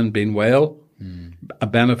 Bien being well. A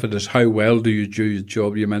benefit is how well do you do the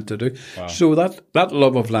job you're meant to do. Wow. So that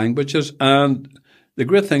love of languages, and the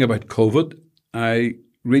great thing about COVID, I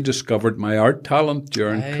rediscovered my art talent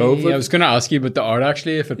during COVID. I was going to ask you about the art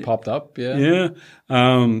actually, if it popped up. Yeah.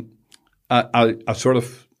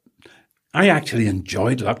 I actually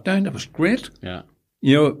enjoyed lockdown. It was great. Yeah.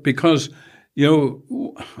 Because,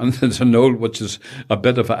 and there's an old, which is a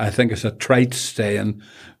bit of I think it's a trite saying,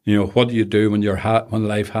 what do you do when when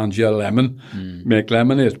life hands you a lemon? Make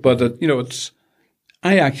lemonade. But,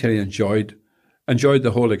 I actually enjoyed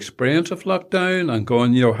the whole experience of lockdown and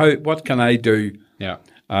going, what can I do? Yeah.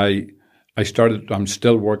 I'm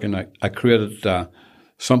still working. I created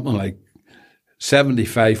something like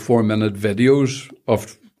 75 4-minute videos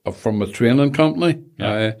from a training company.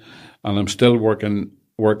 Yeah. And I'm still working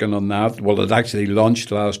on that. Well, it actually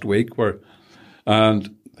launched last week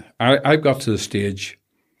and I've got to the stage,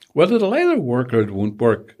 well, it'll either work or it won't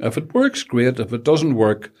work. If it works, great. If it doesn't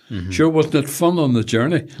work, sure, wasn't it fun on the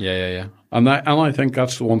journey? Yeah. And I think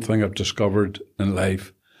that's the one thing I've discovered in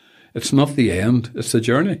life. It's not the end, it's the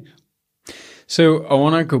journey. So I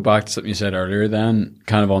want to go back to something you said earlier then,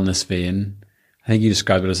 kind of on this vein. I think you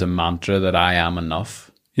described it as a mantra that I am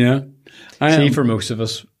enough. Yeah. For most of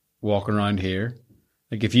us walking around here,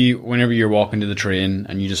 like whenever you're walking to the train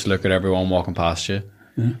and you just look at everyone walking past you,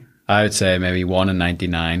 I would say maybe 1 in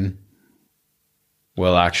 99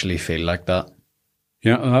 will actually feel like that.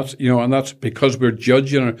 Yeah, and that's because we're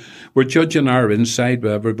judging our inside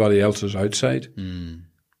with everybody else's outside. And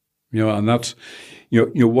that's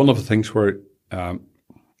one of the things where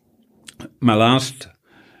my last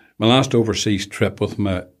overseas trip with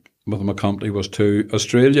my company was to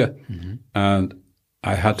Australia, and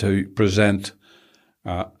I had to present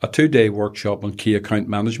a 2-day workshop on key account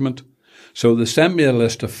management. So they sent me a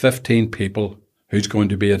list of 15 people who's going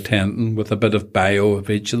to be attending with a bit of bio of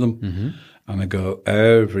each of them. And I go,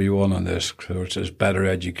 everyone on this course is better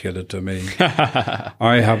educated to me.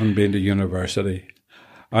 I haven't been to university.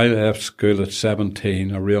 I left school at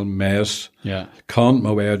 17, a real mess. Yeah. Conned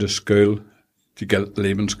my way out of school to get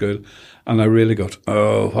leaving school. And I really got,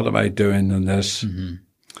 what am I doing in this?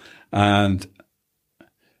 And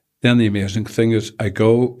then the amazing thing is I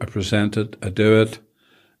go, I present it, I do it,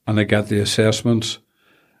 and I get the assessments,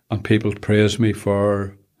 and people praise me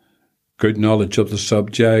for good knowledge of the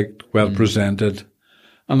subject, well presented.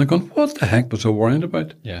 And I'm going, what the heck was I worrying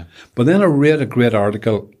about? Yeah. But then I read a great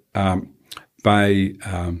article by,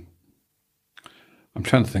 I'm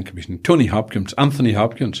trying to think of his name, Anthony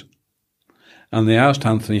Hopkins. And they asked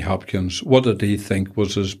Anthony Hopkins, what did he think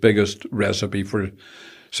was his biggest recipe for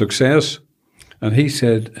success? And he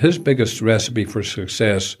said his biggest recipe for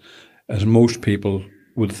success, as most people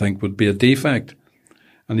would think, would be a defect.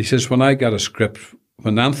 And he says, when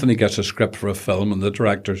Anthony gets a script for a film and the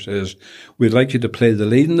director says, we'd like you to play the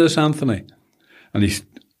lead in this, Anthony. And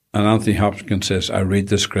Anthony Hopkins says, I read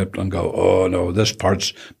the script and go, oh no, this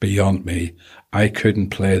part's beyond me. I couldn't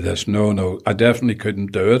play this. No, I definitely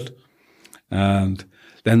couldn't do it. And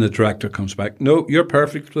then the director comes back, no, you're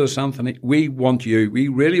perfect for this, Anthony. We want you. We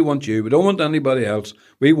really want you. We don't want anybody else.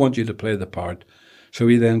 We want you to play the part. So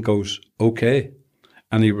he then goes, okay.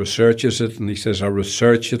 And he researches it, and he says, I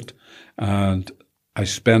researched it and I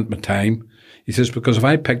spent my time. He says, because if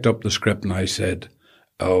I picked up the script and I said,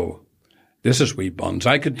 oh, this is wee buns,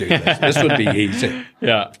 I could do this. This would be easy.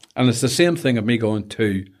 Yeah. And it's the same thing of me going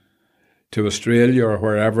to Australia or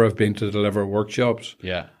wherever I've been to deliver workshops.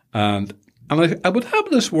 Yeah. And I would have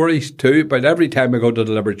this worry too about every time I go to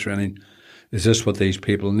deliver training, is this what these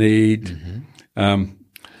people need?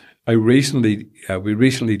 We recently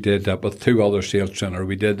did that with 2 other sales trainers.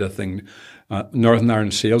 We did a thing, Northern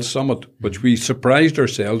Ireland Sales Summit, which we surprised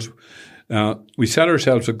ourselves. We set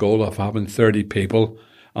ourselves a goal of having 30 people,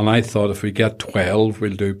 and I thought if we get 12,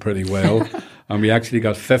 we'll do pretty well. And we actually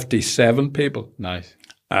got 57 people. Nice.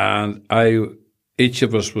 And each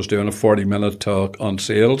of us was doing a 40-minute talk on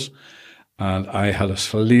sales. And I had a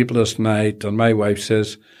sleepless night, and my wife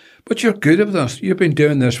says, but you're good at this. You've been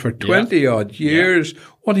doing this for 20-odd years. Yeah.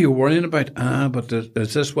 What are you worrying about? But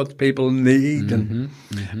is this what people need? And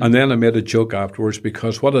then I made a joke afterwards,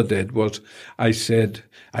 because what I did was I said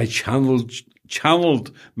I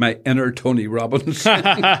channeled my inner Tony Robbins.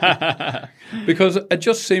 Because it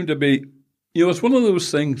just seemed to be, it's one of those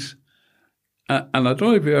things, and I don't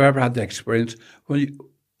know if you've ever had the experience,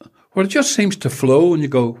 where it just seems to flow, and you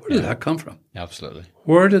go, where did that come from? Absolutely.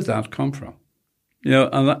 Where did that come from? You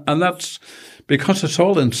know, and that's because it's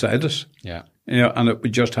all inside us. Yeah. You know, and we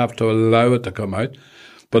just have to allow it to come out.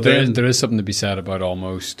 But there is something to be said about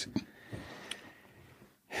almost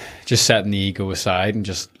just setting the ego aside and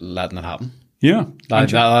just letting it happen. Yeah.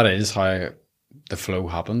 That is how the flow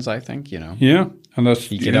happens, I think, you know. Yeah. And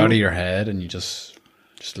that's, you get out of your head and you just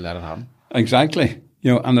let it happen. Exactly.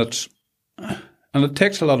 You know, and it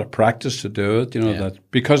takes a lot of practice to do it, you know,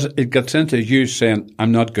 that because it gets into you saying,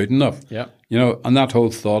 I'm not good enough. Yeah. You know, and that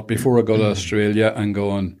whole thought before I go to Australia and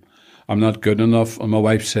going, I'm not good enough. And my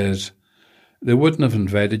wife says, they wouldn't have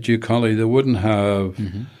invited you, Collie. They wouldn't have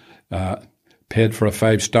paid for a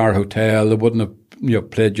 5-star hotel. They wouldn't have, you know,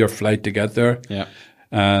 paid your flight to get there. Yeah.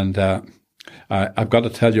 And I've got to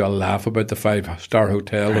tell you a laugh about the 5-star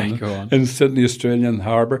hotel in Sydney, Australian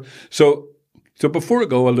Harbour. So before I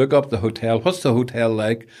go, I look up the hotel. What's the hotel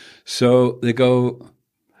like? So they go,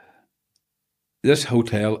 this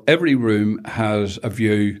hotel, every room has a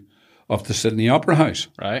view of the Sydney Opera House.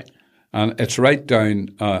 Right. And it's right down,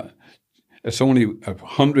 it's only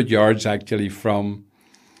 100 yards actually from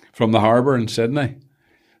the harbour in Sydney.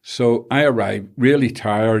 So I arrived really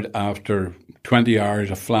tired after 20 hours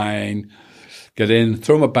of flying, get in,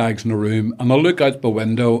 throw my bags in the room, and I look out the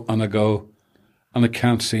window and I go, and I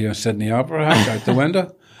can't see a Sydney Opera House out the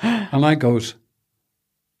window. And I goes,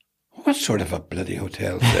 what sort of a bloody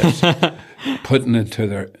hotel is this? Putting into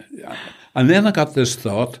their... And then I got this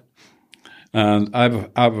thought, and I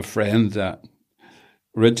have a friend that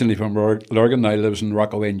originally from Lurgan, now lives in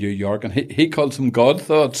Rockaway, New York, and he calls them God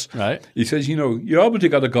thoughts. Right. He says, you know, you obviously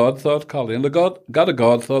got a God thought, Collie, and got a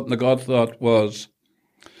God thought, and the God thought was,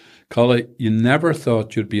 Collie, you never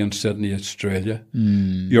thought you'd be in Sydney, Australia.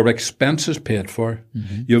 Your expenses paid for.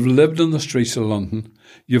 You've lived in the streets of London.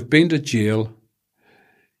 You've been to jail.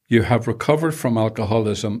 You have recovered from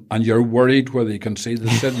alcoholism, and you're worried whether you can see the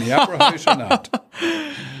Sydney Opera House or not.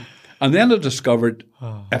 And then I discovered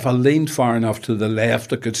if I leaned far enough to the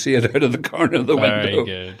left, I could see it out of the corner of the window. Very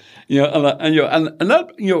good. You know, and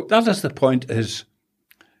that, you know, that is the point. Is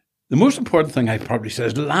the most important thing I probably say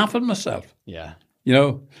is laugh at myself. Yeah. You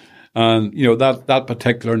know. And, you know, that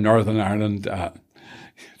particular Northern Ireland,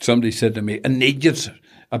 somebody said to me, an idiot's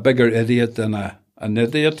a bigger idiot than an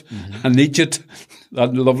idiot. An idiot,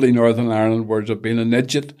 that lovely Northern Ireland words of being an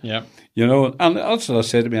idiot. Yeah. You know, and that's what I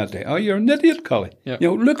said to me that day. Oh, you're an idiot, Collie. Yep. You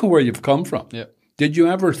know, look at where you've come from. Yep. Did you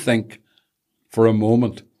ever think for a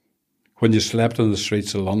moment when you slept on the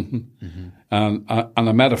streets of London? And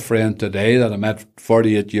I met a friend today that I met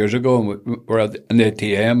 48 years ago, and we were at an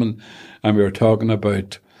ATM, and we were talking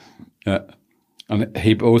about... and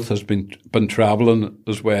he both has been travelling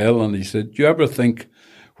as well, and he said, do you ever think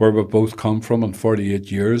where we both come from in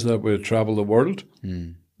 48 years that we'd travel the world?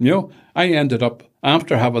 You know, I ended up,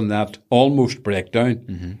 after having that almost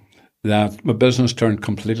breakdown, that my business turned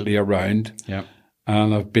completely around,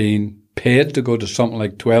 and I've been paid to go to something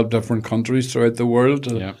like 12 different countries throughout the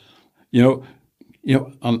world. You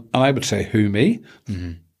know, and I would say, who, me?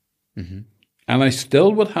 And I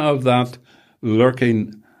still would have that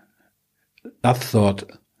lurking... That thought,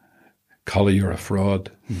 Collie, you're a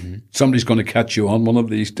fraud. Somebody's going to catch you on one of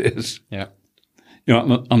these days. Yeah. You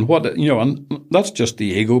know, and what, you know, and that's just the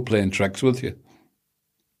ego playing tricks with you.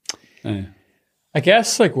 I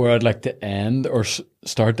guess like where I'd like to end or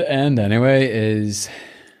start to end anyway is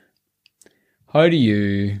how do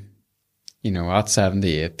you, you know, at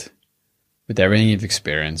 78, with everything you've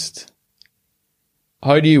experienced,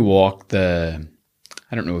 how do you walk the,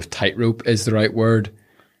 I don't know if tightrope is the right word,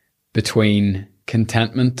 between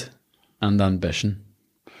contentment and ambition?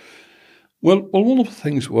 Well, one of the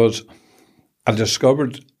things was I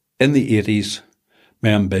discovered in the 80s my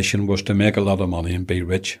ambition was to make a lot of money and be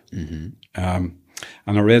rich. And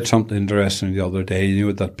I read something interesting the other day, you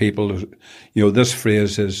know, that people, you know, this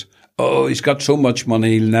phrase is, oh, he's got so much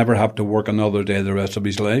money, he'll never have to work another day the rest of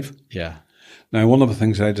his life. Yeah. Now, one of the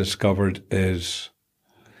things I discovered is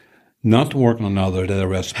not working another day the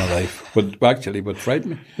rest of my life would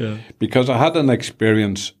frighten me. Yeah. Because I had an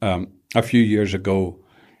experience a few years ago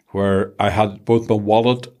where I had both my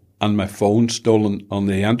wallet and my phone stolen on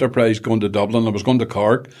the Enterprise going to Dublin. I was going to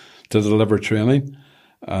Cork to deliver training.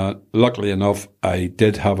 Luckily enough, I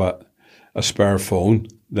did have a spare phone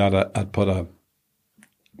that I'd put a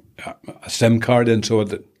SIM card in so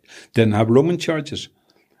it didn't have roaming charges.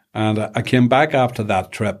 And I came back after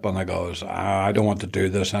that trip and I goes, I don't want to do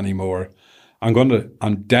this anymore. I'm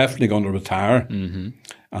definitely going to retire. And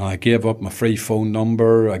I gave up my free phone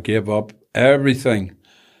number. I gave up everything.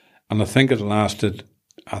 And I think it lasted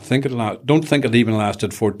I think don't think it even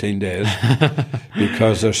lasted 14 days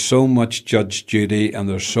because there's so much Judge Judy and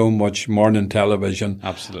there's so much morning television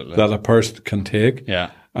Absolutely. that a person can take.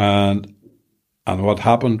 Yeah. And what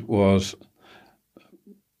happened was,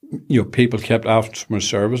 people kept asking for my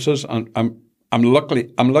services, and I'm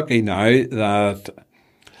lucky now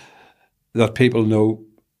that people know,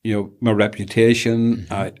 my reputation,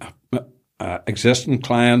 existing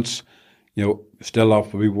clients, still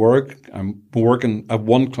offer me work. I'm working at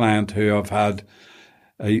one client who I've had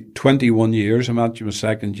 21 years. I'm at my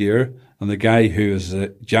second year, and the guy who is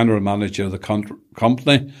the general manager of the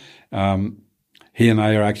company, he and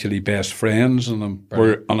I are actually best friends, and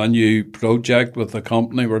we're on a new project with the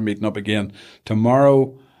company. We're meeting up again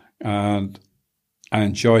tomorrow, and I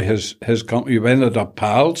enjoy his company. We've ended up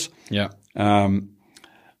pals. Yeah. And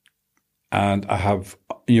I have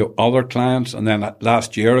other clients, and then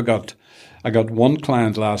last year I got one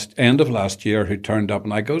client end of last year who turned up,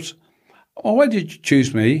 and I goes, "Oh, why did you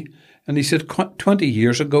choose me?" And he said, 20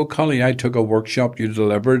 years ago, Collie, I took a workshop you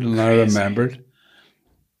delivered, and I remembered.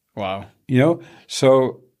 Wow.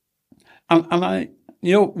 So, and I,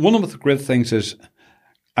 one of the great things is,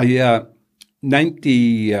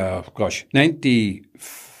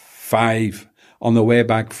 95 on the way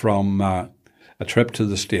back from a trip to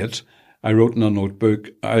the States, I wrote in a notebook,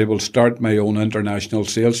 I will start my own international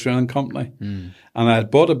sales training company. And I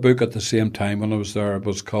had bought a book at the same time when I was there. It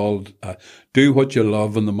was called Do What You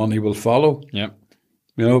Love and the Money Will Follow. Yeah.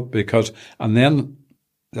 Because, and then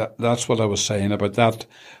that's what I was saying about that.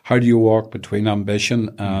 How do you walk between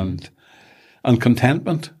ambition and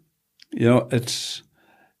contentment? It's,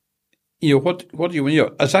 what do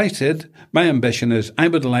you, as I said, my ambition is I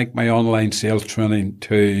would like my online sales training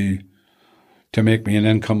to make me an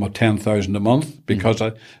income of 10,000 a month because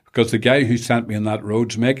the guy who sent me on that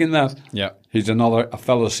road's making that. Yeah. He's a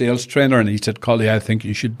fellow sales trainer, and he said, "Collie, I think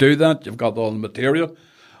you should do that. You've got all the material."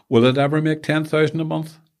 Will it ever make 10,000 a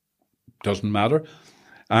month? Doesn't matter.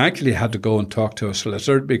 I actually had to go and talk to a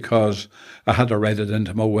solicitor because I had to write it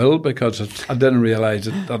into my will because I didn't realize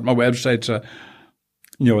that my website's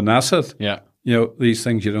an asset. Yeah. These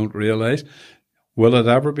things you don't realize. Will it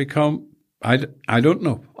ever become? I don't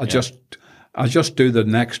know. I just do the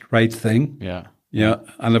next right thing. Yeah. Yeah.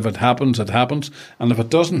 And if it happens, it happens. And if it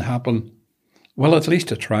doesn't happen, well, at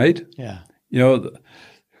least I tried. Yeah.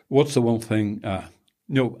 What's the one thing?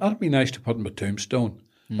 That'd be nice to put in my tombstone.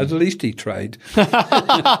 At least he tried.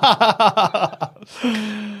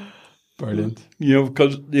 Brilliant.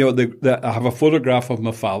 Because I have a photograph of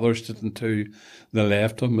my father sitting to the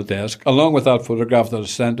left of my desk, along with that photograph that I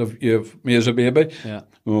sent of me as a baby. Yeah.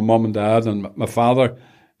 My mum and dad and my father.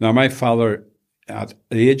 Now, my father, at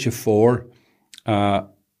the age of 4,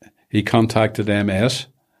 he contacted MS.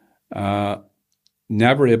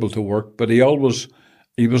 Never able to work, but he was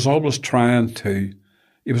always trying to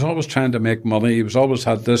make money. He always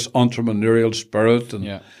had this entrepreneurial spirit,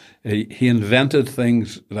 and he invented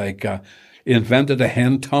things like he invented a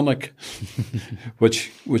hen tonic,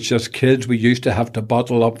 which as kids we used to have to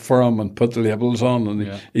bottle up for him and put the labels on,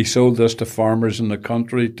 and he sold this to farmers in the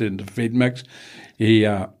country to the feed mix. He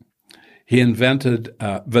invented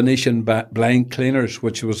Venetian blind cleaners,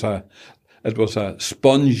 which was a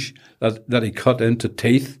sponge that he cut into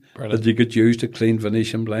teeth. Brilliant. That you could use to clean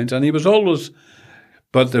Venetian blinds. And he was always,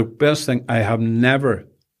 but the best thing, I have never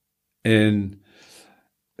he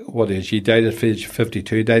died at age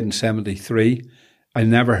 52, died in 73. I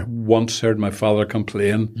never once heard my father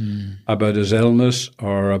complain about his illness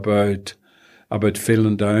or about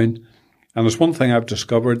feeling down. And it's one thing I've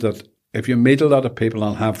discovered, that if you meet a lot of people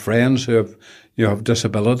and have friends who have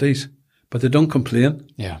disabilities, but they don't complain.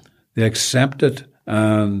 Yeah. They accept it,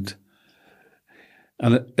 and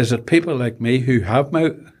is it people like me who have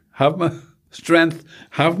my strength,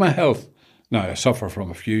 have my health? Now, I suffer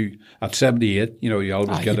from a few. At 78, you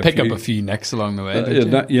always get a few. Pick up a few nicks along the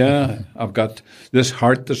way, yeah. I've got this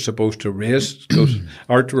heart that's supposed to race, goes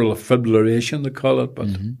arterial fibrillation, they call it, but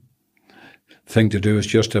thing to do is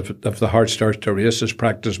just if the heart starts to race, is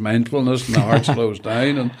practice mindfulness, and the heart slows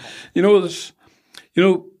down, and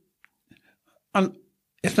and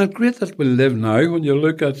isn't it great that we live now? When you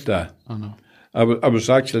look at that, I was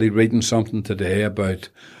actually reading something today about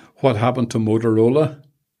what happened to Motorola.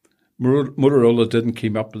 Motorola didn't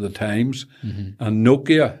keep up with the times, and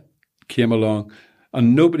Nokia came along,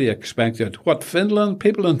 and nobody expected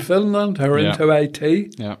people in Finland are into IT,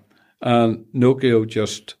 and Nokia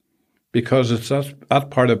just, because it's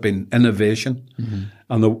that part of being innovation,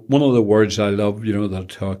 and one of the words I love, that I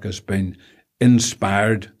talk has been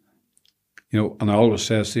inspired. And I always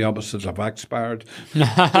say it's the opposite of expired.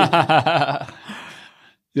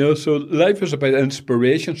 So life is about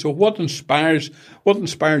inspiration. So what inspires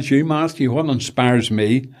you, Matthew? What inspires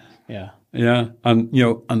me? Yeah. Yeah, and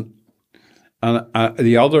the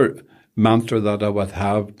other mantra that I would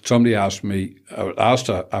have. Somebody asked a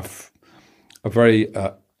very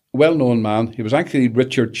well-known man. He was actually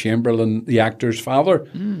Richard Chamberlain, the actor's father,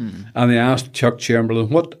 and they asked Chuck Chamberlain,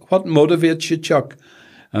 "What motivates you, Chuck?"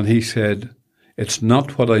 And he said, "It's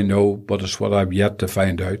not what I know, but it's what I've yet to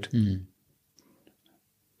find out."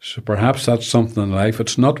 So perhaps that's something in life.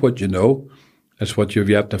 It's not what you know, it's what you've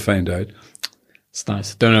yet to find out. It's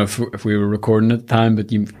nice. Don't know if we were recording at the time,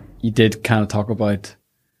 but you did kind of talk about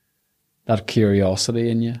that curiosity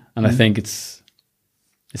in you. And I think it's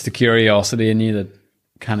the curiosity in you that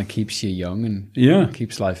kind of keeps you young and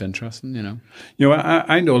keeps life interesting,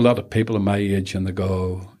 I know a lot of people in my age and they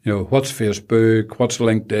go, what's Facebook, what's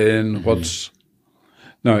LinkedIn,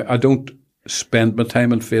 Now, I don't spend my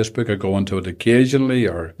time on Facebook. I go onto it occasionally,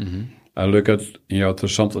 or I look at, if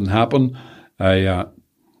there's something happen, I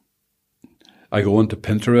go into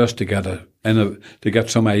Pinterest to get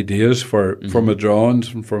some ideas for my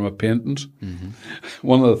drawings and for my paintings.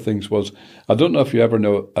 One of the things was, I don't know if you ever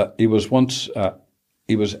know, he was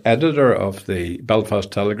editor of the Belfast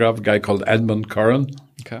Telegraph, a guy called Edmund Curran.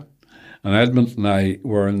 Okay. And Edmund and I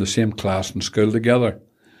were in the same class in school together.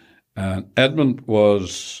 And Edmund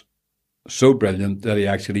was so brilliant that he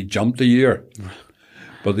actually jumped a year.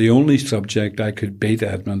 But the only subject I could beat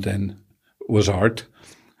Edmund in was art,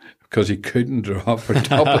 because he couldn't draw for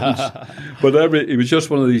tuppence. But he was just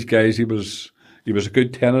one of these guys. He was a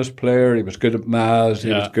good tennis player. He was good at maths.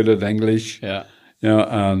 He was good at English. Yeah.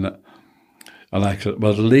 And I said,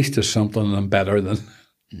 well, at least there's something I'm better than.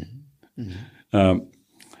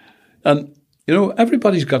 And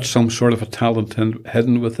everybody's got some sort of a talent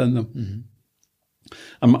hidden within them.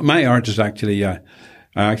 And my art is actually, I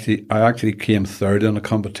actually came third in a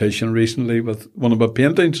competition recently with one of my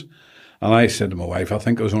paintings. And I said to my wife, I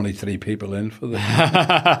think there was only 3 people in for this.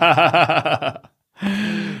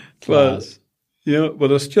 But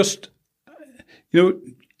it's just,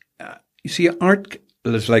 you see, art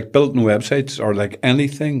is like building websites, or like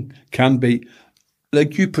anything can be,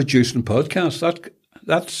 like you producing podcasts.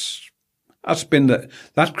 That's been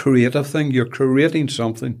that creative thing. You're creating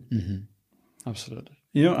something. Absolutely.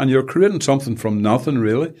 And you're creating something from nothing,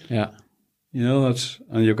 really. Yeah.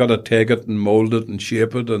 And you've got to take it and mold it and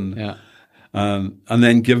shape it and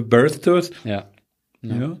then give birth to it. Yeah.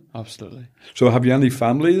 No, absolutely. So have you any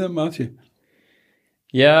family then, Matthew?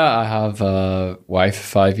 Yeah, I have a wife,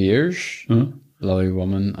 5 years. Lovely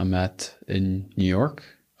woman I met in New York.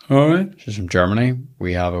 All right. She's from Germany.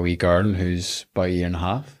 We have a wee girl who's about a year and a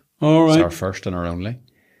half. All right. It's our first and our only.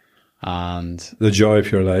 And the joy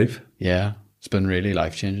of your life. Yeah, it's been really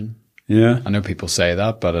life-changing. Yeah. I know people say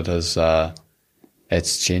that, but it has,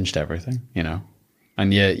 it's changed everything,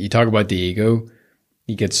 And yeah, you talk about the ego,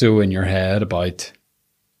 you get so in your head about,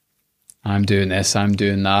 I'm doing this, I'm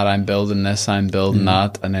doing that, I'm building this, I'm building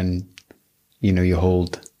that. And then, you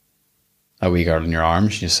hold a wee girl in your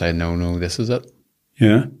arms, you say, no, this is it.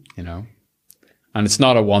 Yeah. And it's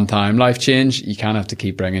not a one-time life change. You kind of have to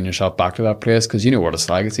keep bringing yourself back to that place, because you know what it's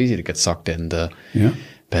like. It's easy to get sucked into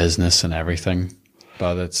business and everything.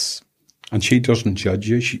 But it's... And she doesn't judge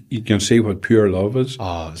you. You can see what pure love is.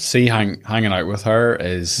 Oh, hanging out with her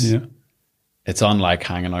is... Yeah. It's unlike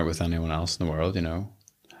hanging out with anyone else in the world,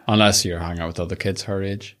 Unless you're hanging out with other kids her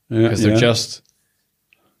age. Because they're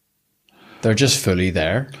just fully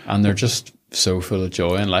there. And they're just so full of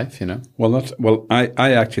joy in life, Well, I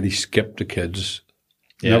actually skipped the kids.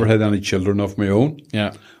 Yeah. Never had any children of my own.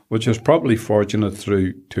 Yeah. Which is probably fortunate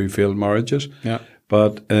through 2 failed marriages. Yeah.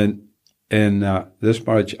 But in this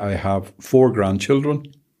marriage, I have 4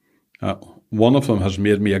 grandchildren. One of them has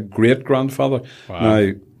made me a great grandfather.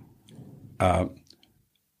 Wow. Now,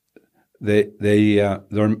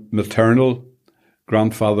 their maternal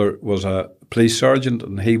grandfather was a police sergeant,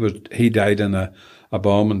 and he died in a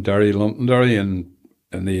bomb in Derry, Londonderry in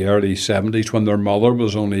the early 70s, when their mother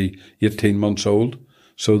was only 18 months old,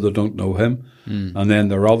 so they don't know him. And then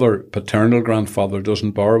their other paternal grandfather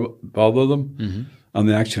doesn't bother them. And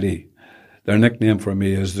their nickname for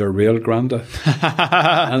me is their real granda.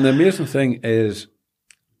 And the amazing thing is,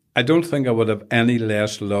 I don't think I would have any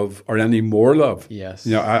less love or any more love. Yes.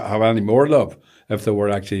 I have any more love if they were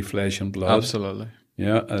actually flesh and blood. Absolutely.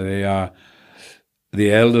 Yeah.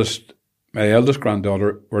 My eldest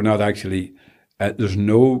granddaughter, we're not actually, there's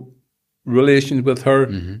no relations with her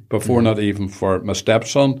before, not even for my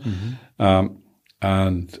stepson.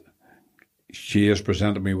 And she has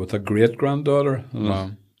presented me with a great granddaughter.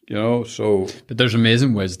 Wow. you know. So, But there's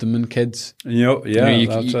amazing wisdom in kids. yeah,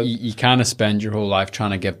 You you kind of spend your whole life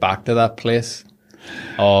trying to get back to that place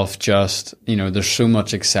of just, there's so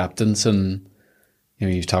much acceptance, and,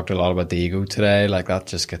 you've talked a lot about the ego today. Like that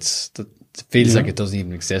just it feels like it doesn't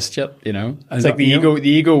even exist yet, It's like the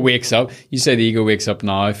ego wakes up. You say the ego wakes up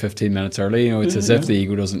now 15 minutes early, it's as if the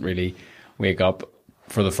ego doesn't really wake up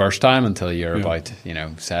for the first time until you're about,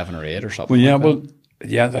 7 or 8 or something. Well,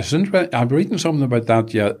 that's interesting. I'm reading something about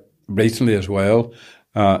that recently as well,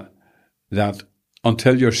 that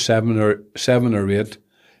until you're 7 or 8,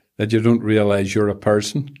 that you don't realize you're a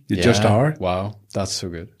person. You just are. Wow, that's so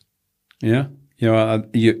good. Yeah. And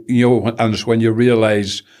it's when you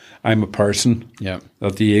realize I'm a person,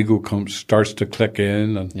 that the ego starts to click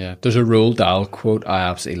in. And there's a Roald Dahl quote I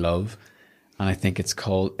absolutely love, and I think it's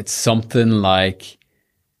something like,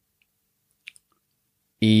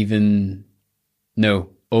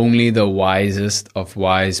 only the wisest of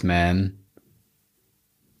wise men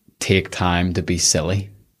take time to be silly.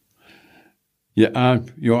 Yeah, I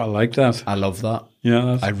like that. I love that.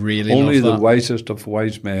 Yeah, I really only love that. the wisest of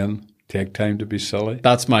wise men take time to be silly.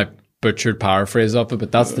 That's my butchered paraphrase of it,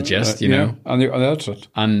 but that's the gist, and that's it.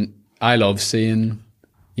 And I love seeing,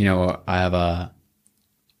 I have a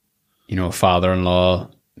father-in-law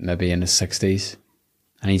maybe in his 60s,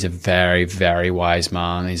 and he's a very, very wise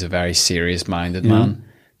man. He's a very serious-minded man.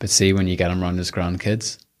 But see, when you get him around his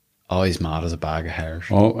grandkids, he's mad as a bag of hairs.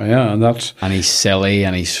 Oh, yeah, and he's silly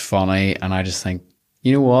and he's funny, and I just think,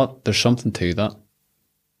 you know what? There's something to that.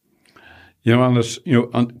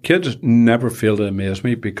 And kids never fail to amaze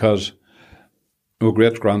me, because my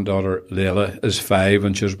great-granddaughter Layla is 5,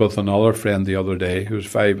 and she was with another friend the other day who was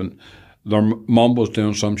 5, and their mum was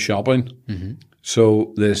doing some shopping. Mm-hmm.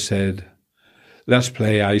 So they said, let's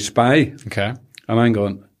play I Spy. Okay. And I'm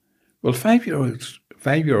going, well,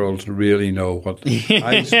 5-year-olds really know what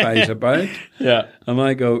I Spy is about. Yeah. And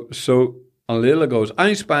I go, and Layla goes,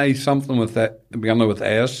 I spy something beginning with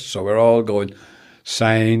S. So we're all going,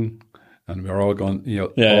 sign, and we're all going, all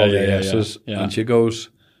the S's. Yeah. And she goes,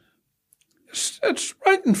 it's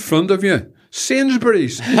right in front of you,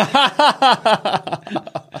 Sainsbury's. And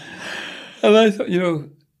I thought,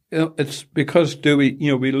 it's because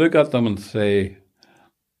we look at them and say,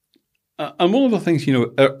 and one of the things,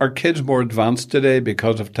 are kids more advanced today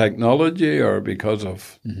because of technology or because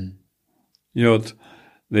of, you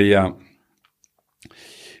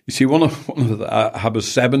see, I have a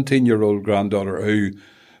 17-year-old granddaughter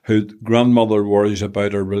who grandmother worries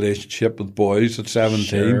about her relationship with boys at 17.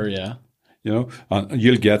 Sure, yeah. And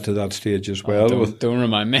you'll get to that stage as well. Don't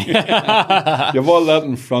remind me. You have all that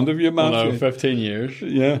in front of you, man. Oh, no, 15 years.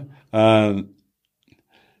 Yeah. And,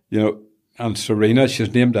 and Serena,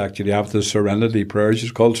 she's named actually after the Serenity Prayer.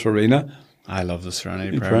 She's called Serena. I love the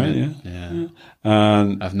Serenity Prayer. Yeah.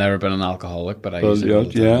 And I've never been an alcoholic, but I use it all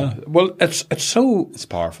the time. Yeah. Well, it's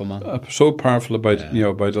powerful, man. So powerful about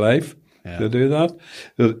about life to do that.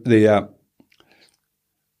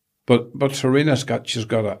 But Serena's she's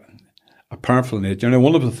got a powerful nature.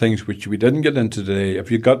 One of the things which we didn't get into today, if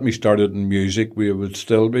you got me started in music, we would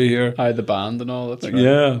still be here. The band and all that stuff.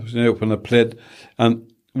 Yeah, when I played. And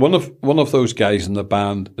one of those guys in the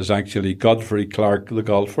band is actually Godfrey Clark, the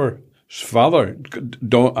golfer. His father,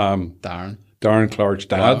 Darren Clark's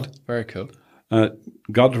dad. Wow, very cool.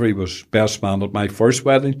 Godfrey was best man at my first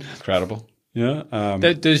wedding. Incredible. Yeah.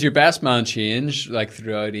 Does your best man change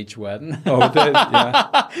throughout each wedding? Oh, it did,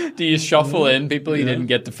 yeah. Do you shuffle in people you didn't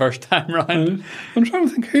get the first time round? I'm trying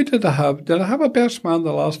to think, who did I have? Did I have a best man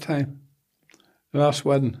the last time? The last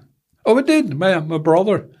wedding? Oh, I did. My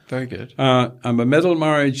brother. Very good. And my middle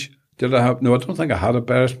marriage, did I have? No, I don't think I had a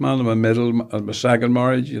best man in my second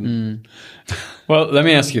marriage. Well, let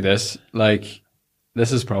me ask you this.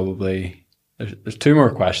 This is probably... There's 2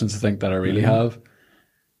 more questions I think that I really have.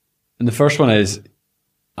 And the first one is,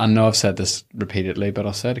 I know I've said this repeatedly, but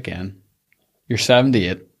I'll say it again. You're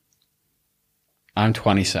 78. I'm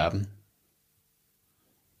 27.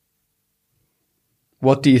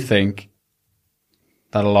 What do you think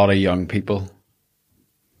that a lot of young people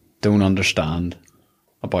don't understand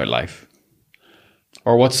about life?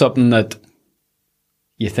 Or what's something that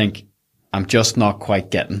you think I'm just not quite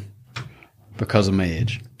getting because of my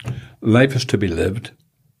age? Life is to be lived.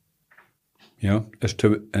 Is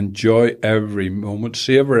to enjoy every moment,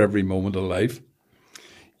 savor every moment of life.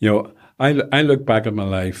 I look back at my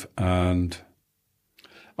life and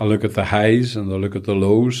I look at the highs and I look at the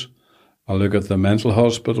lows. I look at the mental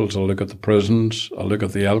hospitals. I look at the prisons. I look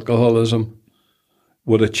at the alcoholism.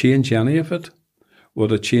 Would I change any of it?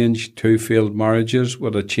 Would I change 2 failed marriages?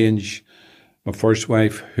 Would I change my first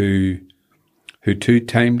wife who who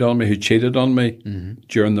two-timed on me, who cheated on me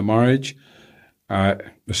during the marriage.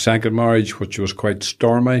 The second marriage, which was quite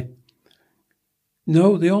stormy.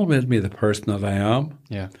 No, they all made me the person that I am.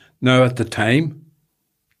 Yeah. Now, at the time,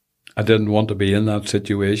 I didn't want to be in that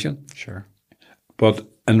situation. Sure. But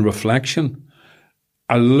in reflection,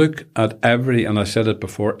 I look at and I said it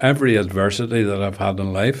before, every adversity that I've had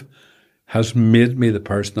in life has made me the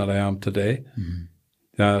person that I am today.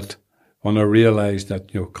 That when I realised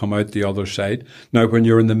that, come out the other side. Now, when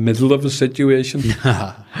you're in the middle of a situation,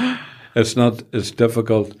 it's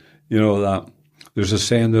difficult, that there's a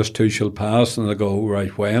saying, this too shall pass, and I go,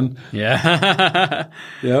 right, when? Yeah.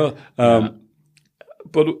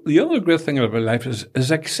 But the other great thing about life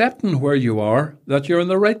is accepting where you are, that you're in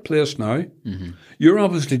the right place now. You're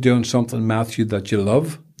obviously doing something, Matthew, that you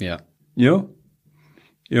love. Yeah. Do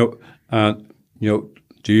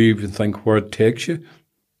you even think where it takes you?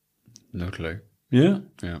 No clue. Yeah.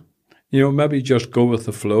 Yeah. Maybe just go with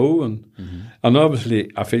the flow. And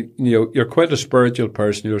obviously, I think, you're quite a spiritual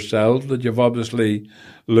person yourself, that you've obviously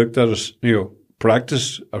looked at,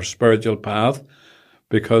 practice a spiritual path,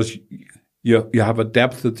 because you have a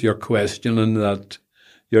depth that you're questioning that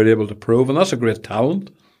you're able to prove. And that's a great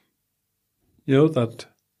talent. That's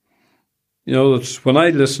when I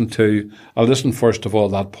listen first of all,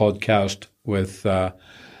 that podcast with, I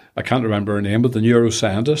can't remember her name, but the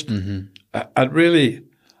neuroscientist.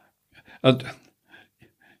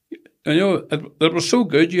 It was so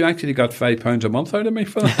good. You actually got £5 a month out of me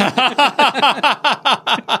for that.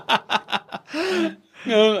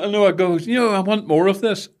 I know. I go. I want more of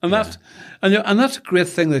this, and that's a great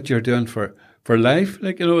thing that you're doing for life.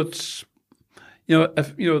 Like it's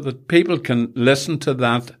if that people can listen to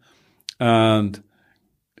that and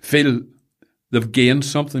feel they've gained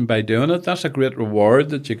something by doing it. That's a great reward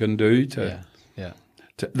that you can do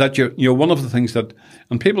that you're one of the things that,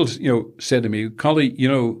 and people say to me, Collie,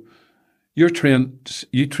 you train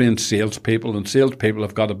salespeople, and salespeople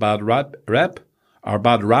have got a bad rap.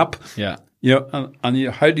 Yeah. And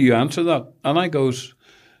how do you answer that? And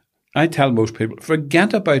I tell most people,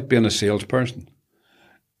 forget about being a salesperson.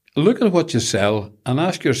 Look at what you sell and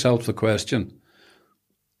ask yourself the question,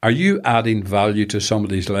 are you adding value to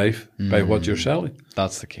somebody's life by what you're selling?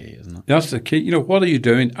 That's the key, isn't it? That's the key. What are you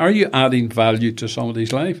doing? Are you adding value to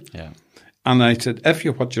somebody's life? Yeah. And I said, if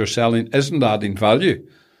what you're selling isn't adding value,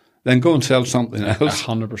 then go and sell something else.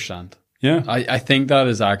 100%. Yeah. I think that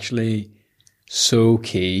is actually so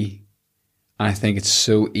key. I think it's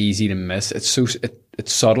so easy to miss. It's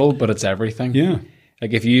subtle, but it's everything. Yeah.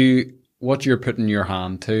 Like what you're putting your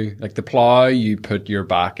hand to, like the plow you put your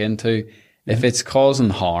back into, if it's causing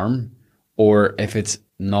harm or if it's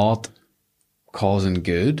not causing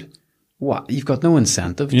good, you've got no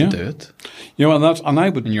incentive to do it. And I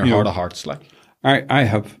would in your heart of hearts, like I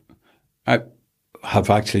have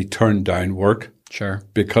actually turned down work. Sure.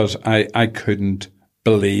 Because I couldn't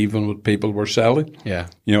believe in what people were selling. Yeah.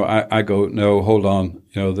 I go, no, hold on.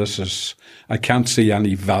 I can't see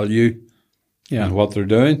any value in what they're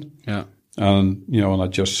doing. Yeah. And, and I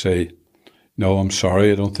just say, no, I'm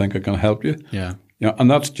sorry, I don't think I can help you. Yeah.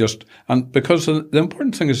 And that's and because the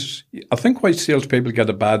important thing is, I think why salespeople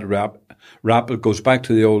get a bad rap, it goes back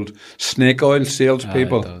to the old snake oil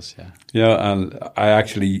salespeople. It does, yeah. Yeah, and I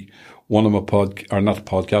actually, one of my one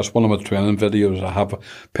of my training videos, I have a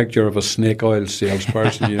picture of a snake oil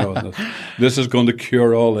salesperson, and this is going to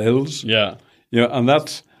cure all ills. Yeah. And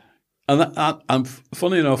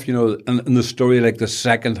funny enough, in the story, like the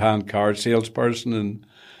second-hand car salesperson, and,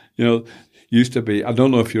 used to be, I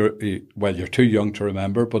don't know if you're too young to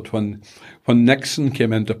remember, but when Nixon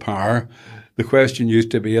came into power, the question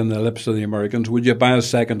used to be on the lips of the Americans, would you buy a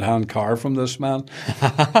second-hand car from this man?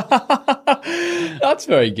 That's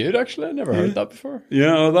very good, actually. I never heard that before.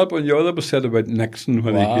 Yeah, that was said about Nixon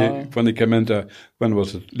when he came into, when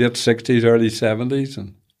was it, late 60s, early 70s.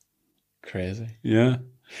 And crazy. Yeah.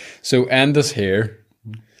 So end us here.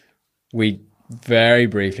 We very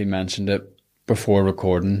briefly mentioned it before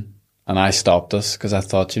recording, and I stopped us because I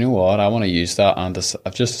thought, you know what, I want to use that, and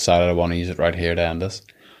I've just decided I want to use it right here to end us.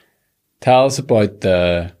 Tell us about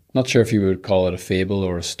not sure if you would call it a fable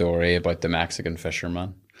or a story, about the Mexican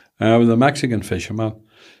fisherman. The Mexican fisherman.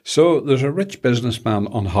 So there's a rich businessman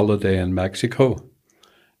on holiday in Mexico,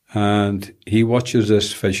 and he watches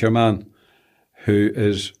this fisherman who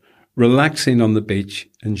is relaxing on the beach,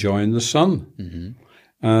 enjoying the sun. Mm-hmm.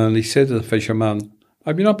 And he said to the fisherman,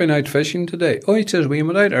 have you not been out fishing today? Oh, he says, we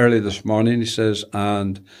went out early this morning, he says,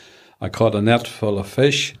 and I caught a net full of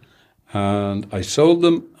fish, and I sold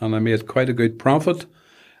them, and I made quite a good profit,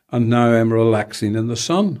 and now I'm relaxing in the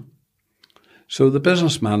sun. So the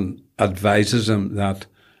businessman advises him that,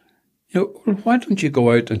 well, why don't you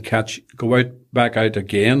go out and back out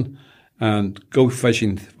again and go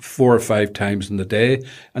fishing 4 or 5 times in the day,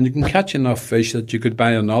 and you can catch enough fish that you could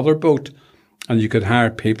buy another boat and you could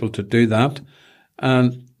hire people to do that,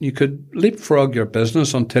 and you could leapfrog your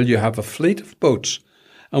business until you have a fleet of boats.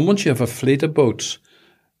 And once you have a fleet of boats,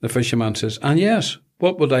 the fisherman says, and yes,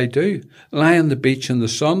 what would I do? Lie on the beach in the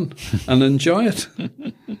sun and enjoy it.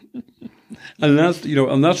 And that's,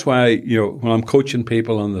 and that's why, when I'm coaching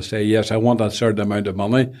people and they say, yes, I want a certain amount of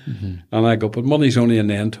money. Mm-hmm. And I go, but money's only an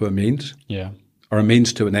end to a means. Yeah. Or a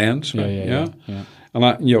means to an end. So, yeah.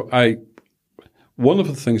 And one of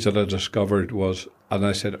the things that I discovered was, and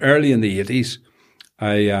I said early in the 80s,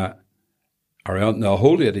 around the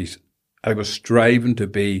whole 80s, I was striving to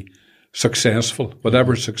be successful,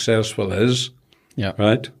 whatever successful is. Yeah.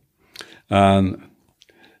 Right. And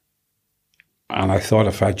I thought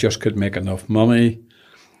if I just could make enough money,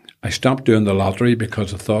 I stopped doing the lottery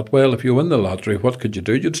because I thought, well, if you win the lottery, what could you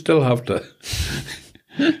do? You'd still have to,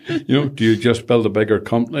 do you just build a bigger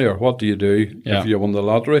company, or what do you do if you won the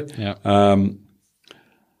lottery? Yeah.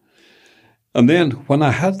 And then when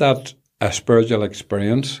I had that spiritual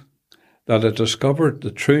experience, that I discovered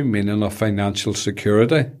the true meaning of financial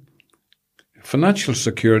security. Financial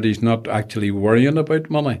security is not actually worrying about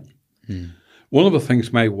money. One of the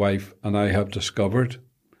things my wife and I have discovered,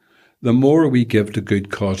 the more we give to good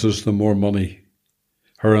causes, the more money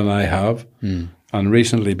her and I have. And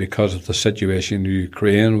recently, because of the situation in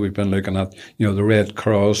Ukraine, we've been looking at, the Red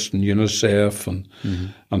Cross and UNICEF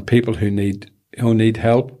and people who need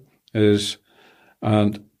help.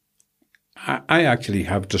 And I actually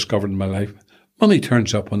have discovered in my life, money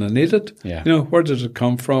turns up when I need it. Yeah. Where does it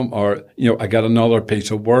come from? Or, I get another piece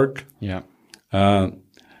of work. Yeah.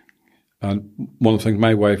 And one of the things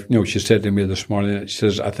my wife, she said to me this morning, she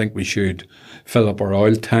says, I think we should fill up our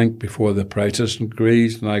oil tank before the prices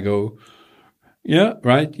increase. And I go, yeah,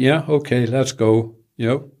 right, yeah, okay, let's go.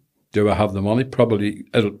 Do I have the money? Probably,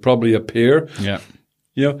 it'll probably appear. Yeah.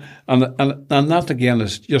 And that again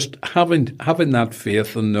is just having that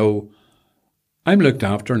faith and know I'm looked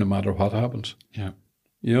after no matter what happens. Yeah.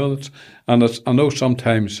 I know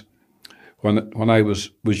sometimes when I was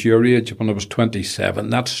your age, when I was 27,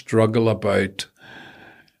 that struggle about,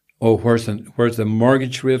 where's the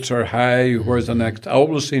mortgage rates are high, where's the next, I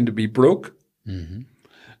always seem to be broke. Mm-hmm.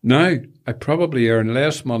 Now, I probably earn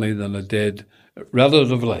less money than I did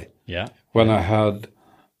relatively when I had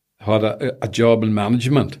a job in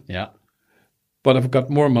management. Yeah. But I've got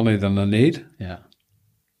more money than I need. Yeah.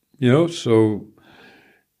 So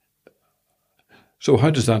how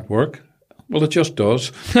does that work? Well, it just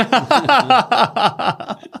does.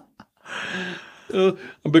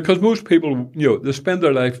 Because most people, they spend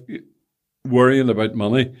their life worrying about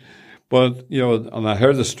money. But, and I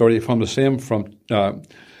heard the story from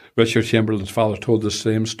Richard Chamberlain's father told the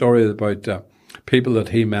same story about people that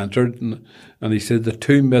he mentored. And he said the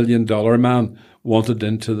 $2 million man wanted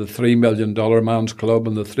into the $3 million man's club,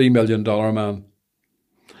 and the $3 million man.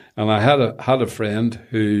 And I had a friend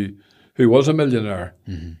who was a millionaire.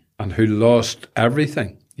 Mm-hmm. And who lost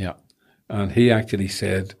everything. Yeah. And he actually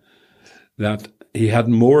said that he had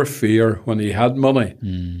more fear when he had money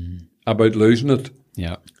about losing it.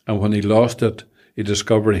 Yeah. And when he lost it, he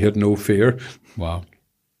discovered he had no fear. Wow.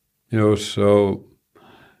 So,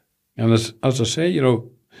 and as I say,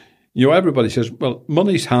 everybody says, well,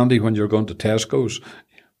 money's handy when you're going to Tesco's,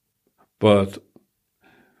 but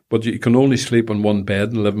you can only sleep in one bed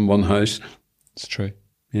and live in one house. It's true.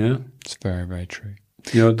 Yeah. It's very, very true.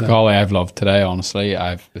 Golly, I've loved today, honestly.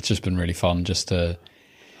 It's just been really fun just to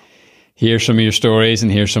hear some of your stories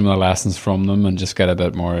and hear some of the lessons from them and just get a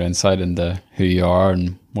bit more insight into who you are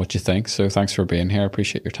and what you think. So thanks for being here. I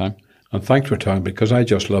appreciate your time. And thanks for talking, because I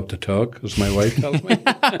just love to talk, as my wife tells me.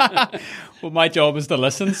 Well, my job is to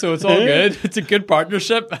listen, so it's all good. It's a good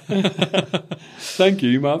partnership. Thank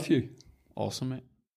you, Matthew. Awesome, mate.